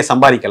போதே நிறைய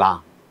சம்பாதிக்கலாம்,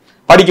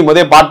 படிக்கும்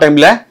போதே பார்ட்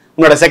டைம்ல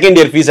உன்னோட செகண்ட்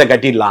இயர் ஃபீஸை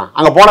கட்டிடலாம்.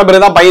 அங்க போன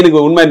பிறகுதான் பையனுக்கு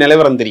உண்மை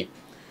நிலவரம் தெரியும்.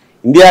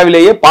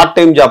 இந்தியாவிலேயே பார்ட்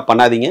டைம் ஜாப்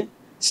பண்ணாதீங்க,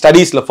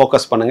 ஸ்டடீஸ்ல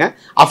ஃபோக்கஸ் பண்ணுங்க.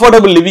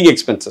 Affordable living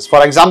expenses,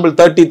 for example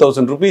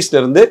 30,000 rupeesல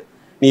இருந்து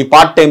நீ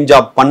பார்ட் டைம்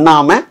ஜாப்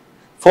பண்ணாம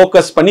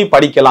ஃபோக்கஸ் பண்ணி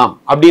படிக்கலாம்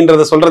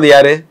அப்படின்றத சொல்றது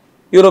யாரு?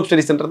 யூரோப்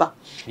ஸ்டடி சென்டர் தான்.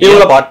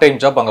 இவங்க பார்ட் டைம்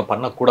ஜாப் அங்க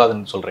பண்ண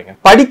கூடாதுன்னு சொல்றீங்க.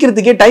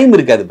 படிக்கிறதுக்கே டைம்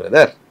இருக்காது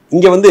பிரதர்.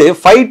 இங்க வந்து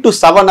 5 to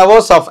 7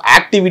 hours of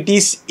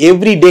activities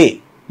every day,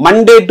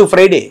 Monday to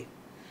Friday.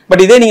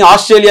 But இதே நீங்க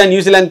ஆஸ்திரேலியா,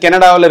 நியூசிலாந்து,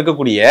 கனடாவில்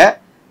இருக்கக்கூடிய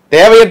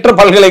தேவையற்ற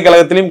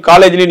பல்கலைக்கழகத்திலையும்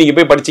காலேஜ்லயும் நீங்க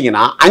போய்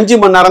படிச்சீங்கன்னா 5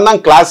 மணி நேரம் தான்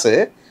கிளாஸ்,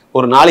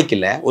 ஒரு நாளைக்கு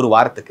இல்ல, ஒரு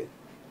வாரத்துக்கு.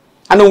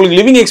 அண்ட் உங்களுக்கு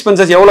லிவிங்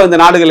எக்ஸ்பென்சஸ் எவ்வளவு இந்த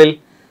நாடுகளில்,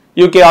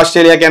 யூகே,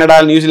 ஆஸ்திரேலியா, கனடா,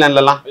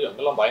 நியூசிலாந்துலாம்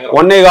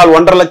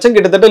 1.25 லட்சம்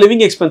கிட்டத்தட்ட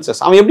லிவிங் எக்ஸ்பென்சஸ்.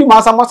 அவன் எப்படி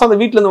மாசம் மாசம் அந்த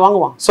வீட்டுல இருந்து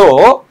வாங்குவான்? சோ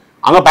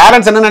அவங்க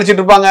பேரண்ட்ஸ் என்ன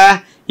நினைச்சிட்டு இருப்பாங்க,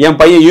 என்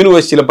பையன்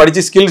யூனிவர்சிட்டியில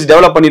படிச்சு ஸ்கில்ஸ்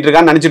டெவலப் பண்ணிட்டு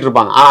இருக்கான்னு நினைச்சிட்டு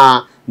இருப்பாங்க.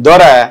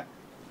 தோர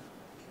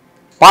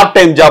பார்ட்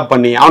டைம் ஜாப்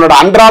பண்ணி அவனோட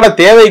அன்றாட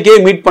தேவைக்கே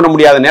மீட் பண்ண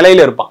முடியாத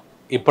நிலையில இருப்பான்.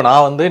 இப்போ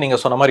நான் வந்து நீங்க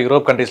சொன்ன மாதிரி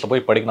யூரோப் கண்ட்ரீஸ்ல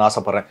போய் படிக்கணும்னு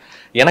ஆசைப்படுறேன்.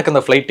 எனக்கு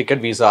அந்த ஃபிளைட்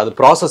டிக்கெட், விசா, அது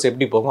ப்ராசஸ்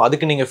எப்படி போகும்?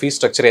 அதுக்கு நீங்க ஃபீஸ்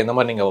ஸ்ட்ரக்சர் எந்த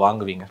மாதிரி நீங்க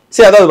வாங்குவீங்க?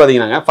 சரி, அதாவது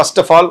பாத்தீங்கன்னா ஃபர்ஸ்ட்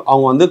ஆஃப் ஆல்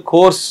அவங்க வந்து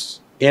கோர்ஸ்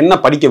என்ன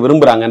படிக்க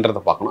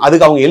விரும்புறாங்கன்றத பார்க்கணும்.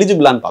 அதுக்கு அவங்க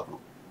எலிஜிபிளான்னு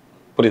பார்க்கணும்.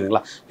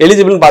 புரியுதுங்களா?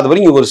 எலிஜிபிள்னு பார்த்த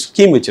பிறகு இங்க ஒரு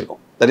ஸ்கீம்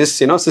வச்சிருக்கோம், தட் இஸ்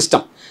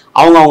சிஸ்டம்.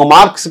 அவங்க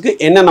மார்க்ஸுக்கு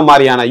என்னென்ன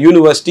மாதிரியான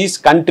யூனிவர்சிட்டிஸ்,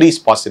 கண்ட்ரீஸ்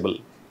பாசிபிள்.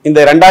 இந்த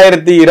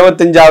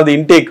 2025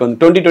 இன்டேக் வந்து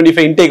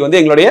 2025 இன்டேக் வந்து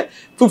எங்களுடைய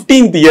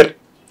 15th year.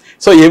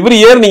 So every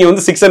year நீங்க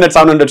வந்து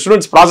 600-700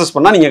 ஸ்டூடெண்ட்ஸ் ப்ராசஸ்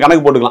பண்ணா நீங்க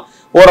கணக்கு போட்டுக்கலாம்.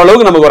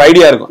 ஓரளவுக்கு நமக்கு ஒரு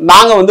ஐடியா இருக்கும்.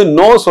 நாங்க வந்து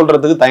நோ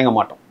சொல்றதுக்கு தயங்க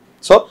மாட்டோம்.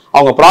 ஸோ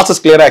அவங்க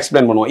ப்ராசஸ் கிளியரா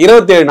எக்ஸ்பிளைன் பண்ணுவோம்.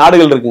 27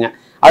 நாடுகள் இருக்குங்க,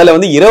 அதுல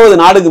வந்து 20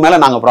 நாடுக்கு மேல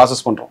நாங்க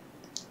ப்ராசஸ் பண்றோம்.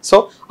 ஸோ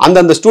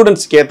அந்தந்த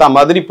ஸ்டூடெண்ட்ஸ்க்கு ஏற்ற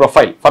மாதிரி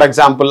ப்ரொஃபைல், ஃபார்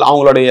எக்ஸாம்பிள்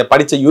அவங்களுடைய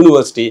படித்த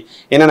யூனிவர்சிட்டி,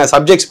 என்னென்ன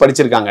சப்ஜெக்ட்ஸ்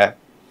படிச்சிருக்காங்க,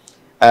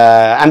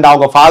 அண்ட்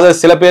அவங்க ஃபாதர்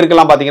சில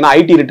பேருக்கெல்லாம் பார்த்தீங்கன்னா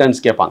ஐடி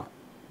ரிட்டர்ன்ஸ் கேட்பாங்க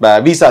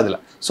விசா இதில்.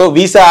 ஸோ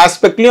விசா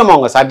ஆஸ்பெக்ட்லையும்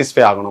அவங்க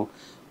சாட்டிஸ்ஃபை ஆகணும்,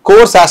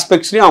 கோர்ஸ்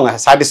ஆஸ்பெக்ட்ஸ்லையும் அவங்க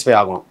சாட்டிஸ்ஃபை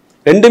ஆகணும்.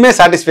 ரெண்டுமே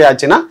சாட்டிஸ்ஃபை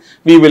ஆச்சுன்னா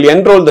we will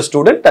enroll the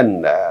student and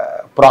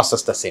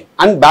process the same.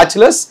 And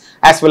bachelors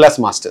as well as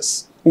masters.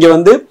 இங்கே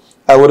வந்து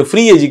ஒரு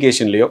ஃப்ரீ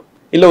எஜுகேஷன்லையோ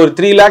இல்லை ஒரு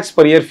 3 lakhs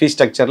per year ஃபீஸ்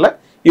ஸ்ட்ரக்சரில்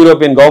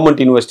யூரோப்பியன் கவர்மெண்ட்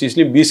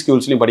யூனிவர்சிட்டிஸ்லையும் பி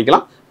ஸ்கூல்ஸ்லையும்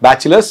படிக்கலாம்,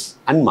 பேச்சுலர்ஸ்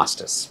அண்ட்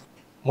மாஸ்டர்ஸ்.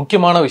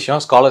 முக்கியமான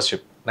விஷயம்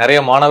ஸ்காலர்ஷிப். நிறைய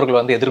மாணவர்கள்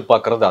வந்து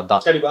எதிர்பார்க்கறது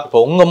அதான். இப்போ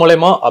உங்க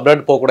மூலமா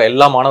அப்ராட் போகக்கூட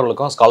எல்லா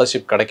மாணவர்களுக்கும்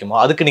ஸ்காலர்ஷிப் கிடைக்குமா?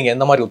 அதுக்கு நீங்க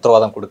எந்த மாதிரி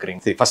உத்தரவாதம்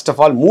கொடுக்குறீங்க? சரி, ஃபர்ஸ்ட் ஆஃப்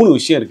ஆல் 3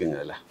 விஷயம் இருக்குங்க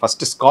அதில்.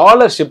 ஃபர்ஸ்ட்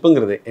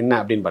ஸ்காலர்ஷிப்புங்கிறது என்ன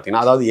அப்படின்னு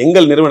பார்த்தீங்கன்னா, அதாவது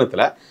எங்கள்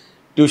நிறுவனத்தில்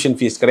டியூஷன்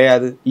ஃபீஸ்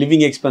கிடையாது,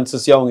 லிவிங்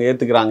எக்ஸ்பென்சஸையும் அவங்க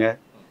ஏற்றுக்கிறாங்க,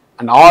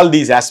 அண்ட் ஆல்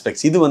தீஸ்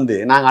ஆஸ்பெக்ட்ஸ். இது வந்து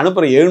நாங்கள்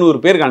அனுப்புகிற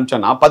 700 பேருக்கு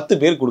அனுப்பிச்சோன்னா 10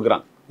 பேர்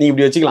கொடுக்குறாங்க. நீங்கள்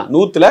இப்படி வச்சுக்கலாம்,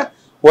 100ல்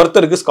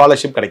ஒருத்தருக்கு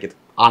ஸ்காலர்ஷிப் கிடைக்குது.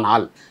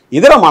 ஆனால்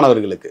இதர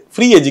மாணவர்களுக்கு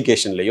ஃப்ரீ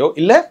எஜுகேஷன்லையோ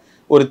இல்லை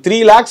ஒரு 3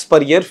 lakhs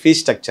per year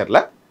ஃபீஸ்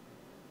ஸ்ட்ரக்சரில்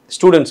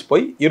ஸ்டூடெண்ட்ஸ்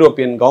போய்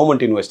யூரோப்பியன்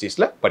கவர்மெண்ட்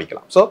யூனிவர்சிட்டிஸில்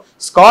படிக்கலாம். ஸோ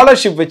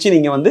ஸ்காலர்ஷிப் வச்சு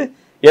நீங்கள் வந்து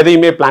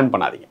எதையுமே பிளான்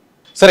பண்ணாதீங்க.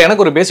 சார்,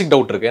 எனக்கு ஒரு பேசிக்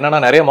டவுட் இருக்கு. என்னன்னா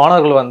நிறைய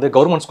மாணவர்கள் வந்து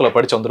கவர்மெண்ட் ஸ்கூலில்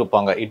படிச்சு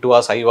வந்திருப்பாங்க,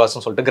 இட்டுவாஸ்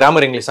ஐவாஸ்ன்னு சொல்லிட்டு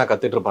கிராமர் இங்கிலீஷ் தான்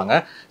கத்துட்டு இருப்பாங்க.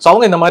 ஸோ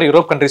அவங்க இந்த மாதிரி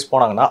யூரோப் கண்ட்ரிஸ்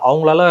போனாங்கன்னா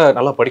அவங்களால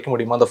நல்லா படிக்க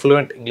முடியுமா? அந்த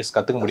ஃப்ளூயன்ட் இங்கிலீஷ்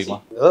கற்றுக்க முடியுமா?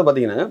 அதாவது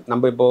பார்த்தீங்கன்னா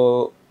நம்ம இப்போ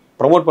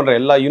ப்ரொமோட் பண்ணுற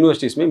எல்லா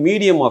யூனிவர்சிட்டிஸுமே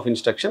மீடியம் ஆஃப்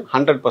இன்ஸ்ட்ரக்ஷன்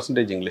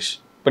 100% இங்கிலீஷ்.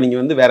 இப்போ நீங்கள்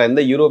வந்து வேறு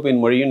எந்த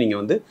யூரோப்பியன் மொழியும் நீங்கள்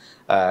வந்து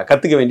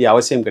கற்றுக்க வேண்டிய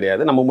அவசியம்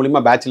கிடையாது. நம்ம மூலிமா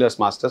பேச்சுலர்ஸ்,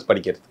 மாஸ்டர்ஸ்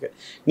படிக்கிறதுக்கு.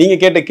 நீங்கள்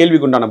கேட்ட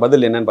கேள்விக்கு உண்டான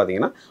பதில் என்னன்னு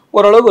பார்த்தீங்கன்னா,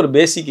 ஓரளவுக்கு ஒரு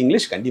பேசிக்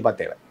இங்கிலீஷ் கண்டிப்பாக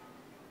தேவை.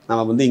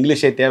 நம்ம வந்து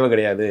இங்கிலீஷே தேவை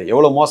கிடையாது,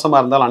 எவ்வளோ மோசமாக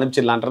இருந்தாலும்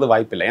அனுப்பிச்சிடலான்றது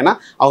வாய்ப்பு இல்லை. ஏன்னா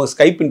அவங்க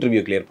ஸ்கைப்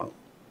இன்டர்வியூ கிளியர் பண்ணணும்.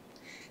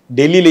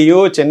 டெல்லியிலையோ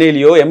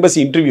சென்னையிலையோ எம்பசி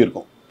இன்டர்வியூ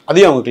இருக்கும்,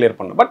 அதையும் அவங்க கிளியர்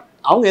பண்ணணும். பட்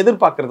அவங்க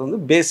எதிர்பார்க்குறது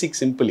வந்து பேசிக்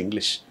சிம்பிள்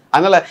இங்கிலீஷ்.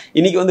 அதனால்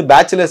இன்றைக்கி வந்து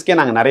பேச்சுலர்ஸ்க்கே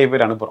நாங்கள் நிறைய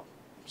பேர் அனுப்புகிறோம்.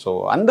 ஸோ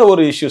அந்த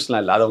ஒரு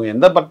இஷ்யூஸ்லாம் இல்லை. அது அவங்க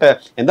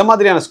எந்த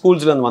மாதிரியான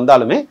ஸ்கூல்ஸ்லேருந்து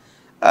வந்தாலுமே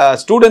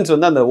ஸ்டூடெண்ட்ஸ்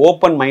வந்து அந்த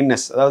ஓப்பன்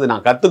மைண்ட்னஸ், அதாவது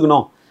நான்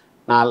கற்றுக்கணும்,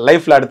 நான்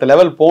லைஃப்பில் அடுத்த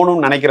லெவல்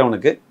போகணும்னு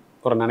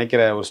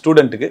நினைக்கிற ஒரு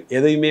ஸ்டூடெண்ட்டுக்கு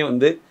எதையுமே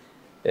வந்து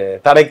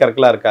தடை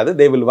கற்களாக இருக்காது.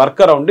 They will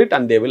work around it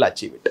and they will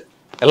achieve it.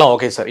 எல்லாம்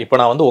ஓகே சார். இப்போ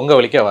நான் வந்து உங்கள்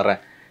வழிக்கே வரேன்.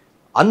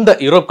 அந்த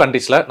யூரோப்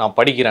கண்ட்ரீஸில் நான்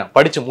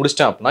படித்து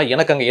முடிச்சிட்டேன் அப்படின்னா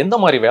எனக்கு அங்கே எந்த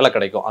மாதிரி வேலை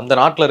கிடைக்கும் அந்த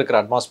நாட்டில் இருக்கிற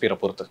அட்மாஸ்பியரை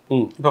பொறுத்து?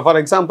 இப்போ ஃபார்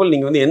எக்ஸாம்பிள்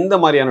நீங்கள் வந்து எந்த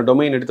மாதிரியான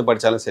டொமைன் எடுத்து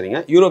படித்தாலும்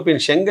சரிங்க,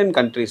 யூரோப்பியன் ஷெங்கன்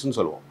கண்ட்ரீஸ்னு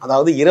சொல்லுவோம்.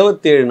 அதாவது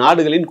 27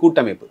 நாடுகளின்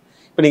கூட்டமைப்பு.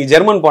 இப்போ நீங்கள்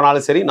ஜெர்மன்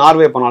போனாலும் சரி,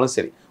 நார்வே போனாலும்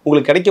சரி,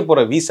 உங்களுக்கு கிடைக்க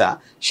போகிற விசா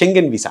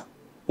ஷெங்கன் விசா.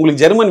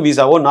 உங்களுக்கு ஜெர்மன்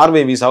விசாவோ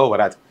நார்வே விசாவோ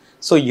வராது.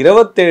 ஸோ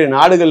 27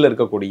 நாடுகளில்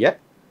இருக்கக்கூடிய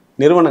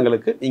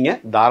நிறுவனங்களுக்கு நீங்கள்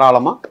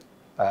தாராளமாக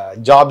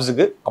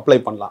ஜாப்ஸுக்கு அப்ளை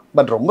பண்ணலாம்.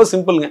 பட் ரொம்ப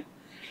சிம்பிளுங்க.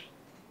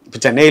 இப்போ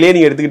சென்னையிலே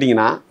நீங்கள்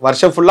எடுத்துக்கிட்டிங்கன்னா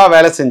வருஷம் ஃபுல்லாக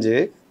வேலை செஞ்சு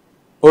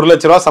 1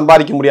 லட்ச ரூபா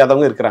சம்பாதிக்க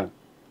முடியாதவங்க இருக்கிறாங்க,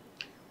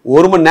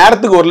 1 மணி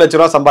நேரத்துக்கு 1 லட்ச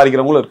ரூபா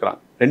சம்பாதிக்கிறவங்களும் இருக்கிறாங்க.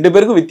 2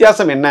 பேருக்கும்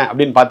வித்தியாசம் என்ன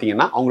அப்படின்னு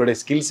பார்த்தீங்கன்னா அவங்களுடைய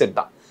ஸ்கில் செட்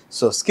தான்.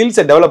 ஸோ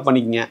ஸ்கில்ஸை டெவலப்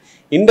பண்ணிக்கங்க.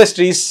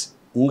 இண்டஸ்ட்ரீஸ்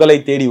உங்களை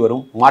தேடி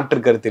வரும், மாற்று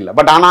கருத்து இல்லை.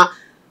 பட் ஆனால்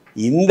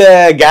இந்த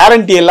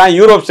கேரண்டி எல்லாம்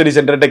யூரோப் ஸ்டடி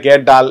சென்டர்கிட்ட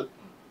கேட்டால்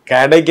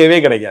கிடைக்கவே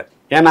கிடைக்காது.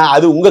 ஏன்னா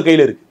அது உங்கள்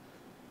கையில் இருக்குது.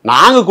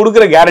 நாங்கள்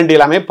கொடுக்குற கேரண்டி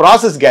எல்லாமே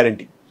ப்ராசஸ்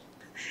கேரண்டி,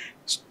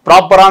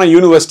 ப்ராப்பரான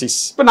யூனிவர்சிட்டிஸ்.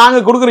 இப்போ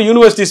நாங்கள் கொடுக்குற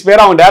யூனிவர்சிட்டிஸ்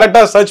பேர் அவங்க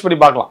டைரெக்டாக சர்ச் பண்ணி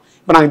பார்க்கலாம்.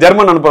 இப்போ நாங்கள்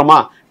ஜெர்மன் அனுப்புகிறோமா,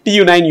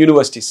 TU9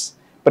 யூனிவர்சிட்டிஸ்.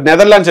 இப்போ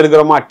நெதர்லாண்ட்ஸ்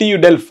எடுக்கிறோமா, TU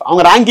டெல்ஃப்.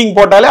 அவங்க ரேங்கிங்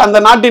போட்டாலே அந்த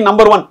நாட்டின்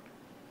நம்பர் 1,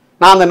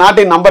 நான் அந்த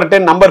நாட்டின் நம்பர்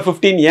 10 நம்பர்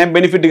 15 என்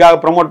பெனிஃபிட்டுக்காக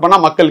ப்ரொமோட்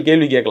பண்ணால் மக்கள்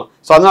கேள்வி கேட்கலாம்.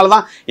 ஸோ அதனால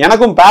தான்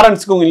எனக்கும்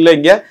பேரண்ட்ஸுக்கும் இல்லை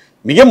இங்கே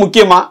மிக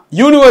முக்கியமாக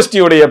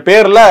யூனிவர்சிட்டியோடைய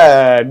பேரில்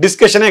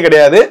டிஸ்கஷனே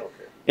கிடையாது.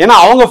 ஏன்னா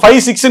அவங்க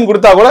 5, 6ன்னு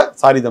கொடுத்தா கூட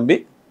சாரி தம்பி,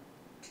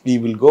 we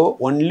will go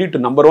only to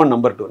number 1,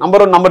 number 2.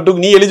 Number 1, number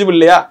 2 நீ எலிஜிபிள்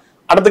இல்லையா,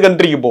 அடுத்த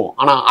கண்ட்ரிக்கு போவோம்.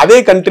 ஆனால் அதே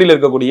கண்ட்ரியில்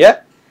இருக்கக்கூடிய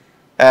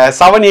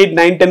 7, 8,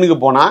 9, 10க்கு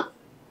போனால்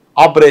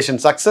ஆப்ரேஷன்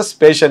சக்ஸஸ்,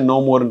 பேஷண்ட் நோ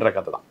மோர்ன்ற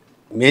கதை தான்.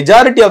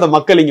 மெஜாரிட்டி ஆஃப் த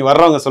மக்கள் இங்கே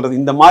வர்றவங்க சொல்கிறது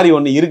இந்த மாதிரி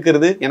ஒன்று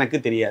இருக்கிறது எனக்கு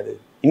தெரியாது.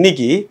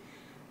 இன்னைக்கு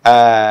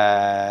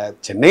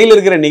சென்னையில்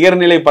இருக்கிற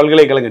நிகர்நிலை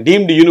பல்கலைக்கழகம்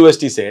டீம்டு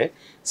யூனிவர்சிட்டிஸே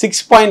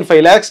 6.5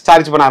 lakhs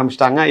சார்ஜ் பண்ண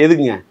ஆரம்பிச்சிட்டாங்க.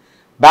 எதுக்குங்க?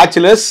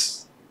 பேச்சுலர்ஸ்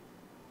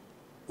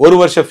 1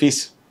 வருஷம்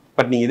ஃபீஸ்.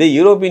 பட் நீங்கள் இதே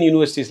யூரோப்பியன்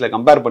யூனிவர்சிட்டிஸில்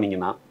கம்பேர்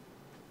பண்ணிங்கன்னா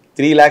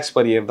 3 lakhs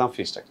per year தான்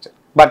ஃபீஸ் ஸ்ட்ரக்சர்.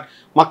 பட்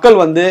மக்கள்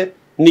வந்து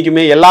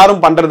இன்றைக்குமே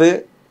எல்லாரும் பண்ணுறது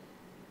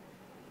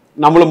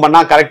நம்மளும்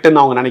பண்ணால்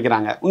கரெக்டுன்னு அவங்க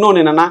நினைக்கிறாங்க.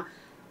 இன்னொன்று என்னென்னா,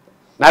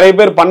 நிறைய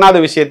பேர் பண்ணாத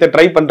விஷயத்தை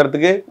ட்ரை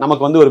பண்ணுறதுக்கு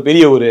நமக்கு வந்து ஒரு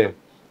பெரிய ஒரு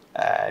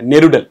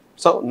நெருடல்.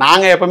 ஸோ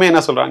நாங்கள் எப்பவுமே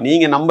என்ன சொல்கிறோம்,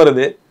 நீங்கள்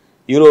நம்புறது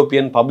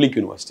யூரோப்பியன் பப்ளிக்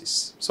யூனிவர்சிட்டிஸ்.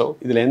 ஸோ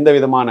இதில் எந்த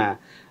விதமான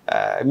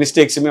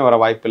மிஸ்டேக்ஸுமே வர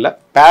வாய்ப்பு இல்லை.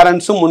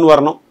 பேரண்ட்ஸும் முன்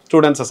வரணும்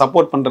ஸ்டூடெண்ட்ஸை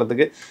சப்போர்ட்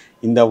பண்ணுறதுக்கு.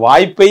 இந்த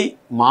வாய்ப்பை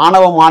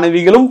மாணவ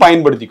மாணவிகளும்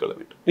பயன்படுத்தி கொள்ள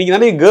வேண்டும். இன்றைக்கி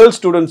நிறைய கேர்ள்ஸ்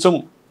ஸ்டூடெண்ட்ஸும்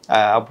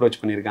அப்ரோச்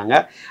பண்ணியிருக்காங்க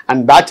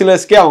அண்ட்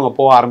பேச்சுலர்ஸ்க்கே அவங்க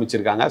போக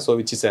ஆரம்பிச்சிருக்காங்க. So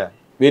which is a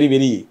very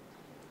very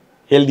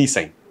healthy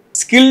sign.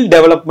 Skill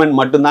development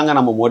மட்டும்தாங்க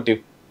நம்ம மோட்டிவ்.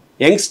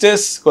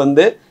 யங்ஸ்டர்ஸ்க்கு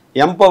வந்து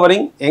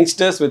empowering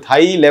youngsters with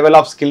high level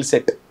of skill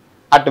set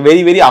at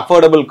very very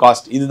affordable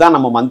cost. இதுதான்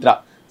நம்ம மந்த்ரா.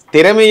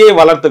 திறமையை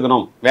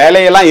வளர்த்துக்கணும்.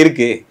 வேலையெல்லாம்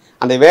இருக்குது,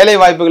 அந்த வேலை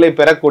வாய்ப்புகளை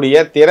பெறக்கூடிய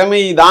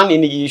திறமை தான்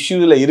இன்னைக்கு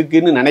இஷ்யூவில்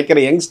இருக்குதுன்னு நினைக்கிற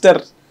யங்ஸ்டர்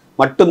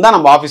மட்டும்தான்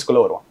நம்ம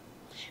ஆஃபீஸ்க்குள்ளே வருவோம்.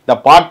 இந்த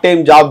பார்ட்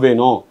டைம் ஜாப்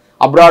வேணும்,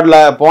 அப்ராடில்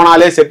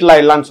போனாலே செட்டில்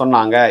ஆகிடலான்னு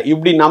சொன்னாங்க,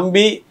 இப்படி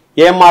நம்பி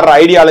ஏமாறுற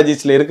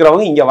ஐடியாலஜிஸில்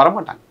இருக்கிறவங்க இங்கே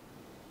வரமாட்டாங்க.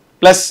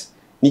 ப்ளஸ்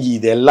இன்னைக்கு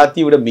இது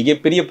எல்லாத்தையும் விட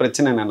மிகப்பெரிய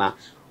பிரச்சனை என்னென்னா,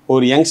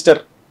 ஒரு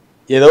யங்ஸ்டர்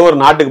ஏதோ ஒரு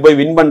நாட்டுக்கு போய்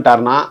வின்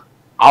பண்ணிட்டார்னா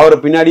அவரை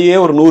பின்னாடியே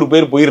ஒரு 100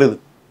 பேர் போயிடுறது.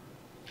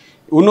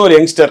 இன்னொரு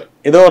யங்ஸ்டர்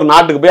ஏதோ ஒரு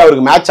நாட்டுக்கு போய்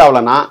அவருக்கு மேட்ச்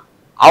ஆகலைன்னா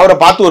அவரை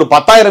பார்த்து ஒரு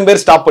 10,000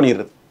 பேர் ஸ்டாப்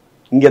பண்ணிடுறது.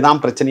 இங்கே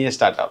தான் பிரச்சனையே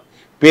ஸ்டார்ட் ஆகும்.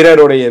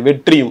 பிறருடைய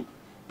வெற்றியும்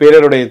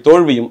பிறருடைய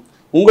தோல்வியும்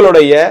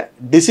உங்களுடைய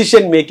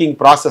டிசிஷன் மேக்கிங்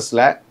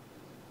ப்ராசஸில்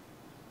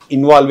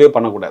இன்வால்வே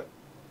பண்ணக்கூடாது.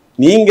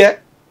 நீங்கள்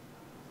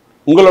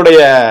உங்களுடைய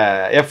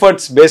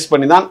எஃபர்ட்ஸ் பேஸ்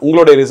பண்ணி தான்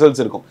உங்களுடைய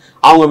ரிசல்ட்ஸ் இருக்கும்.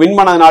 அவங்க வின்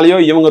பண்ணதுனாலையோ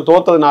இவங்க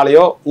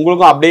தோத்ததுனாலையோ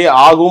உங்களுக்கும் அப்படியே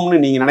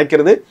ஆகும்னு நீங்கள்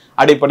நினைக்கிறது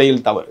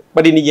அடிப்படையில் தவறு.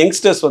 பட் இன்னைக்கு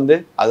யங்ஸ்டர்ஸ் வந்து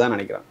அதுதான்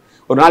நினைக்கிறாங்க.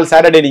 ஒரு நாள்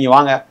சாட்டர்டே நீங்கள்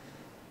வாங்க,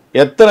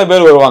 எத்தனை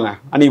பேர் வருவாங்க.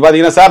 அன்றைக்கி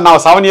பார்த்தீங்கன்னா, சார்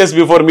நான் 7 years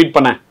பிஃபோர் மீட்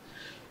பண்ணேன்,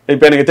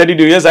 இப்போ எனக்கு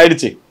 32 years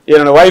ஆயிடுச்சு,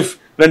 என்னோட ஒய்ஃப்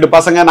 2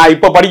 பசங்க, நான்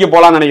இப்போ படிக்க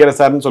போகலான்னு நினைக்கிறேன்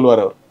சார்னு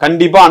சொல்லுவார் அவர்.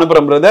 கண்டிப்பாக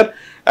அனுப்புகிறேன் பிரதர்,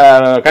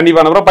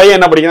 கண்டிப்பாக அனுப்புகிறேன். பையன்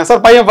என்ன படிக்கிறான்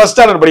சார்? பையன் ஃபர்ஸ்ட்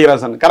ஸ்டாண்டர்ட்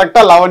படிக்கிறான் சார்.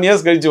 கரெக்டாக 11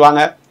 years கழிச்சு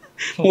வாங்க,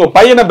 உங்கள்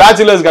பையனை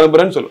பேச்சுலர்ஸ்க்கு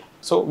அனுப்புகிறேன்னு சொல்லுவோம்.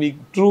 ஸோ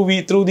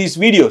த்ரூ தீஸ்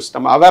வீடியோஸ்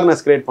நம்ம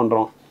அவேர்னஸ் கிரியேட்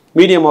பண்ணுறோம்.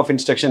 Medium of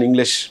instruction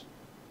English,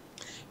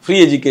 free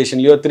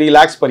எஜுகேஷன்லையோ 3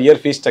 lakhs per year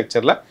fees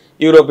ஸ்ட்ரக்சரில்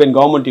யூரோப்பியன்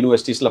கவர்மெண்ட்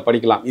யூனிவர்சிட்டிஸில்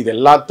படிக்கலாம். இது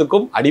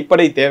எல்லாத்துக்கும்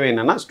அடிப்படை தேவை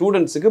என்னென்னா,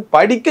 ஸ்டூடெண்ட்ஸுக்கு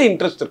படிக்க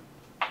இன்ட்ரெஸ்ட் இருக்கு.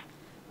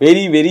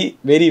 Very very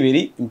very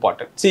very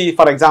important. C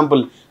for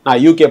example, நான்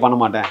UK பண்ண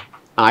மாட்டேன்,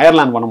 நான்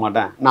அயர்லாந்து பண்ண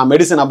மாட்டேன், நான்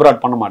மெடிசன்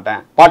அப்ராட் பண்ண மாட்டேன்,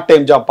 பார்ட்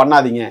டைம் ஜாப்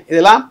பண்ணாதீங்க,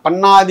 இதெல்லாம்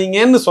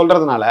பண்ணாதீங்கன்னு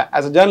சொல்கிறதுனால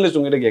ஆஸ் அ ஜேர்னலிஸ்ட்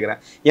உங்ககிட்ட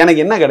கேட்குறேன்,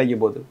 எனக்கு என்ன கிடைக்க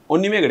போகுது?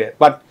 ஒன்றுமே கிடையாது.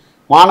 பட்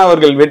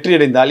மாணவர்கள் வெற்றி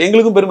அடைந்தால்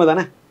எங்களுக்கும் பெருமை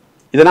தானே.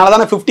 இதனால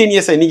தானே 15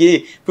 years, இன்னைக்கு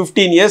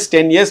 15 years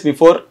 10 years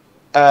பிஃபோர்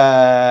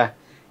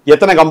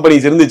எத்தனை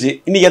கம்பெனிஸ் இருந்துச்சு,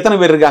 இன்னைக்கு எத்தனை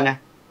பேர் இருக்காங்க?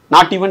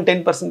 Not even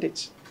 10%.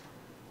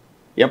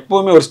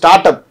 எப்பவுமே ஒரு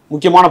ஸ்டார்ட் அப்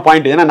முக்கியமான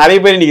பாயிண்ட். ஏன்னா நிறைய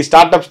பேர் இன்னைக்கு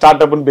ஸ்டார்ட்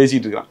அப்னு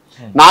பேசிட்டு இருக்காங்க.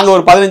 நாங்கள்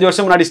ஒரு 15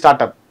 வருஷம் முன்னாடி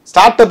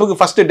ஸ்டார்ட் அப்புக்கு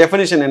ஃபர்ஸ்ட்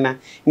டெஃபினேஷன் என்ன?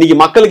 இன்னைக்கு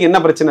மக்களுக்கு என்ன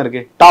பிரச்சனை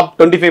இருக்கு? Top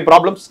 25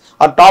 problems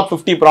R top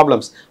 50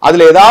 problems,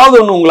 அதில் ஏதாவது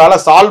ஒன்று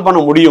உங்களால் சால்வ்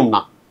பண்ண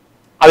முடியும்னா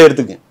அதை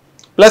எடுத்துக்கங்க.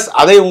 ப்ளஸ்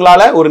அதை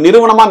உங்களால் ஒரு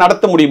நிறுவனமாக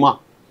நடத்த முடியுமா?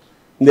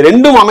 இந்த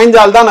ரெண்டும்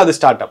அமைஞ்சால்தான் அது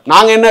ஸ்டார்ட் அப்.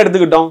 நாங்கள் என்ன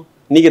எடுத்துக்கிட்டோம்?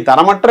 இன்னைக்கு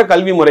தரமற்ற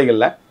கல்வி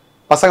முறைகளில்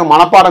பசங்க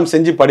மனப்பாடம்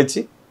செஞ்சு படித்து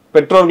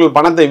பெற்றோர்கள்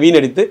பணத்தை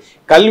வீணடித்து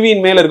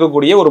கல்வியின் மேலே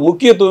இருக்கக்கூடிய ஒரு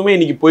முக்கியத்துவமே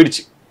இன்னைக்கு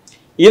போயிடுச்சு.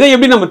 இதை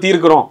எப்படி நம்ம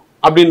தீர்க்கிறோம்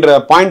அப்படின்ற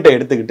பாயிண்ட்டை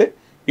எடுத்துக்கிட்டு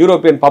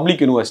யூரோப்பியன்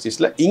பப்ளிக்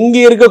யூனிவர்சிட்டிஸில்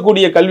இங்கே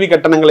இருக்கக்கூடிய கல்வி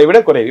கட்டணங்களை விட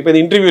குறைவு. இப்போ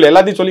இந்த இன்டர்வியூவில்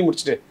எல்லாத்தையும் சொல்லி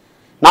முடிச்சுட்டு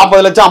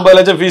 40 லட்சம் 50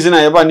 லட்சம்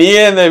ஃபீஸ்னா, எப்பா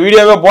நீயே இந்த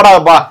வீடியோவே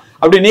போடாதப்பா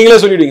அப்படி நீங்களே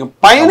சொல்லிவிடுவீங்க.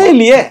 பயனே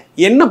இல்லையே.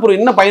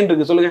 என்ன பயன்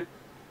இருக்குது சொல்லுங்கள்?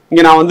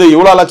 இங்கே நான் வந்து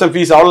இவ்வளோ லட்சம்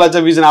ஃபீஸ் அவ்வளோ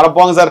லட்சம் ஃபீஸ்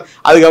அனுப்புவாங்க சார்,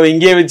 அதுக்கு அவன்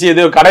இங்கேயே வச்சு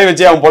ஏதோ கடை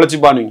வச்சே அவன்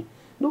பொழைச்சிப்பானுங்க.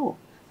 நோ,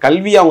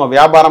 கல்வி அவங்க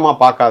வியாபாரமாக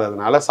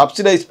பார்க்காததுனால,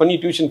 சப்சிடைஸ் பண்ணி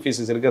டியூஷன்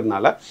ஃபீஸஸ்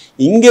இருக்கிறதுனால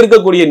இங்கே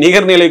இருக்கக்கூடிய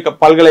நிகர்நிலை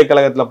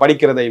பல்கலைக்கழகத்தில்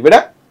படிக்கிறதை விட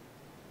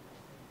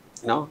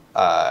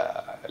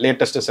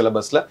latest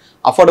syllabusல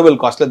affordable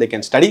costல they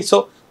can study. So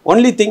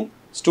only thing,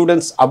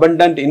 students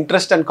abundant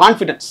interest and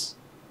confidence.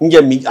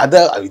 இங்க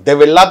இதை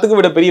எல்லாத்துக்கும்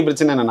விட பெரிய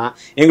பிரச்சனை என்னன்னா,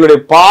 எங்களுடைய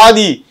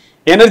பாதி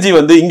எனர்ஜி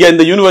வந்து இங்க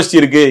இந்த யூனிவர்சிட்டி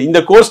இருக்கு, இந்த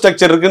கோர்ஸ்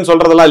ஸ்ட்ரக்சர் இருக்குன்னு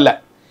சொல்றதெல்லாம் இல்லை.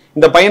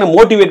 இந்த பையனை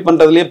மோட்டிவேட்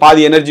பண்றதுலேயே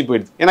பாதி எனர்ஜி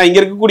போயிடுது. ஏன்னா இங்க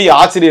இருக்கக்கூடிய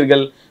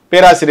ஆசிரியர்கள்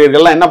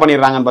பேராசிரியர்கள்லாம் என்ன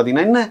பண்ணிடுறாங்கன்னு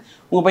பார்த்தீங்கன்னா, என்ன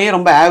உங்க பையன்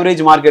ரொம்ப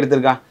ஆவரேஜ் மார்க்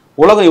எடுத்திருக்கான்,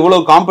 உலகம்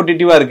இவ்வளவு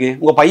காம்படிட்டிவா இருக்கு,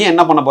 உங்க பையன்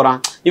என்ன பண்ண போறான்,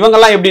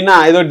 இவங்கெல்லாம் எப்படின்னா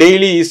ஏதோ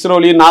டெய்லி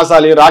இஸ்ரோலையும்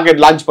நாசாலையும்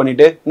ராக்கெட் லான்ச்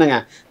பண்ணிட்டு என்னங்க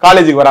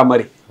காலேஜுக்கு வரா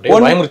மாதிரி.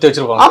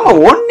 ஆமா,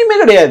 ஒண்ணுமே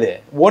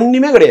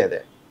கிடையாது.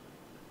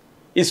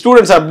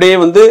 ஸ்டூடெண்ட்ஸ் அப்படியே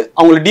வந்து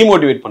அவங்களை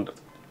டிமோட்டிவேட் பண்றது.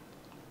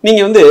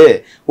 நீங்க வந்து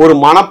ஒரு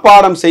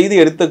மனப்பாடம் செய்து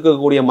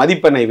எடுத்துக்கக்கூடிய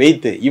மதிப்பெண்ணை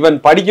வைத்து இவன்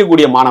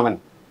படிக்கக்கூடிய மாணவன்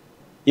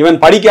இவன்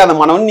படிக்காத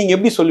மாணவன் நீங்க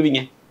எப்படி சொல்லுவீங்க?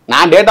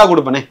 நான் டேட்டா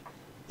கொடுப்பேனே,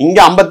 இங்க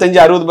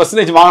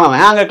 55-60%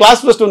 வாங்கினவன் அங்க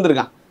கிளாஸ் ஃபர்ஸ்ட்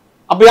வந்திருக்கான்.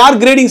 அப்ப யார்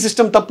கிரேடிங்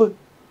சிஸ்டம் தப்பு?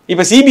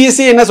 இப்ப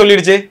சிபிஎஸ்இ என்ன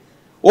சொல்லிடுச்சு,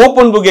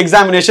 ஓப்பன் புக்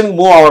எக்ஸாமினேஷனுக்கு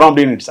மூவ் ஆகிறோம்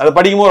அப்படின்னு. அதை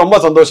படிக்கும்போது ரொம்ப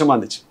சந்தோஷமா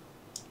இருந்துச்சு.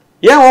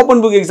 ஏன்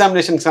ஓப்பன் புக்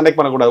எக்ஸாமினேஷன் கண்டக்ட்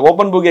பண்ணக்கூடாது?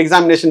 ஓப்பன் புக்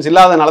எக்ஸாமினேஷன்ஸ்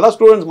இல்லாதனால தான்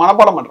ஸ்டூடெண்ட்ஸ்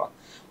மனப்பாடம் பண்றாங்க.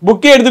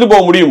 புக்கே எடுத்துட்டு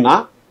போக முடியும்னா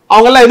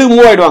அவங்க எல்லாம் எதுக்கு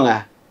மூவ் ஆயிடுவாங்க?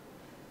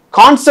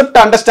 கான்செப்ட்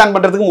அண்டர்ஸ்டாண்ட்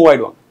பண்றதுக்கு மூவ்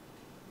ஆயிடுவாங்க.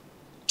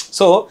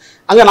 ஸோ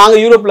அங்க நாங்க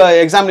யூரோப்ல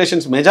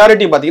எக்ஸாமினேஷன்ஸ்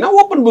மெஜாரிட்டி பாத்தீங்கன்னா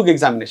ஓப்பன் புக்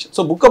எக்ஸாமினேஷன்.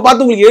 ஸோ புக்கை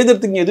பார்த்து உங்களுக்கு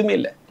எழுதுறதுக்கு எதுவுமே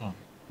இல்லை.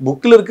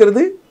 புக்ல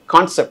இருக்கிறது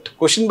கான்செப்ட்,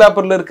 கொஸ்டின்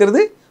பேப்பர்ல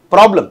இருக்கிறது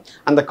ப்ராப்ளம்.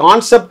 அந்த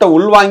கான்செப்டை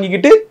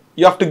உள்வாங்கிக்கிட்டு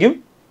you have to give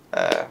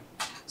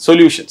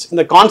solutions.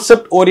 இந்த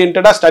கான்செப்ட்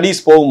ஓரியன்டா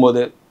ஸ்டடீஸ்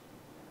போகும்போது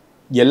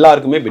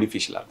எல்லாருக்குமே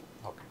பெனிஃபிஷியலா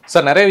இருக்கும்.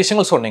 சார், நிறைய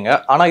விஷயங்கள் சொன்னீங்க.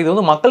 ஆனா இது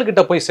வந்து மக்கள்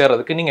கிட்ட போய்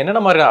சேர்றதுக்கு நீங்க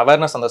என்னென்ன மாதிரி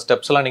அவேர்னஸ் அந்த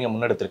ஸ்டெப்ஸ் எல்லாம் நீங்க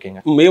முன்னெடுத்திருக்கீங்க?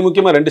 மிக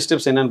முக்கியமா 2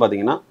 ஸ்டெப்ஸ் என்னன்னு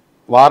பாத்தீங்கன்னா,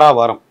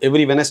 வாரம்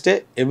every Wednesday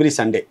every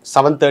Sunday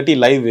 7:30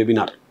 live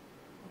webinar,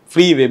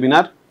 free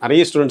webinar.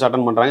 நிறைய ஸ்டூடெண்ட்ஸ்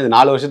அட்டன் பண்றாங்க. இது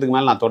 4 வருஷத்துக்கு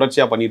மேல நான்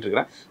தொடர்ச்சியா பண்ணிட்டு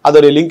இருக்கிறேன்.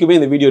 அதோட லிங்க்குமே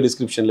இந்த வீடியோ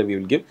டிஸ்கிரிப்ஷன்ல we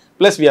will give.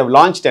 Plus we have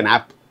launched an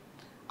app,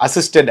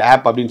 assisted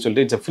app அப்படின்னு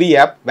சொல்லிட்டு இட்ஸ் a free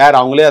app. வேற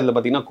அவங்களே அதில்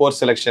பார்த்தீங்கன்னா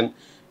கோர்ஸ் செலெக்ஷன்,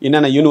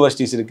 என்னென்ன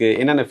யூனிவர்சிட்டிஸ் இருக்கு,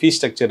 என்னென்ன ஃபீஸ்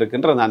ஸ்ட்ரக்சர்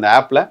இருக்குன்ற அந்த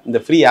ஆப்ல,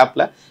 இந்த ஃப்ரீ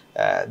ஆப்ல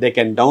they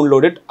can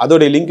download it.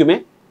 அதோட லிங்க்குமே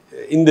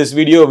in this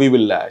video we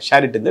will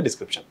share it in the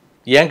description.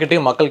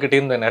 என்கிட்டயும்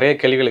மக்கள்கிட்டயும் இந்த நிறைய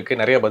கேள்விகளுக்கு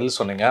நிறைய பதில்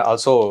சொன்னீங்க.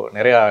 ஆல்சோ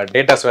நிறைய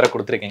டேட்டாஸ் வேற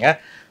கொடுத்துருக்கீங்க.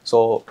 ஸோ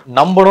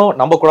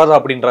நம்பக்கூடாது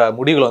அப்படின்ற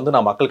முடிவுகளை வந்து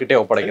நான் மக்கள்கிட்டே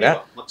ஒப்படைக்கிறேன்.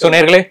 ஸோ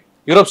நேர்களே,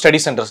 யூரோப் ஸ்டடி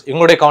சென்டர்ஸ்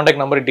இவங்களுடைய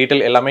காண்டாக்ட் நம்பர்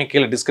டீட்டெயில் எல்லாமே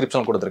கீழே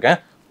டிஸ்கிரிப்ஷன் கொடுத்துருக்கேன்.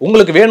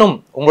 உங்களுக்கு வேணும்,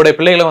 உங்களுடைய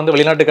பிள்ளைகளை வந்து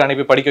வெளிநாட்டுக்கு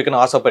அனுப்பி படிக்க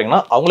வைக்கணும்னு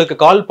ஆசைப்படுறீங்கன்னா அவங்களுக்கு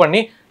கால்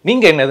பண்ணி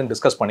நீங்க என்ன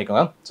டிஸ்கஸ்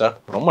பண்ணிக்கோங்க. சார்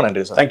ரொம்ப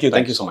நன்றி sir.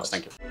 Thank you so much.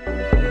 Thank you.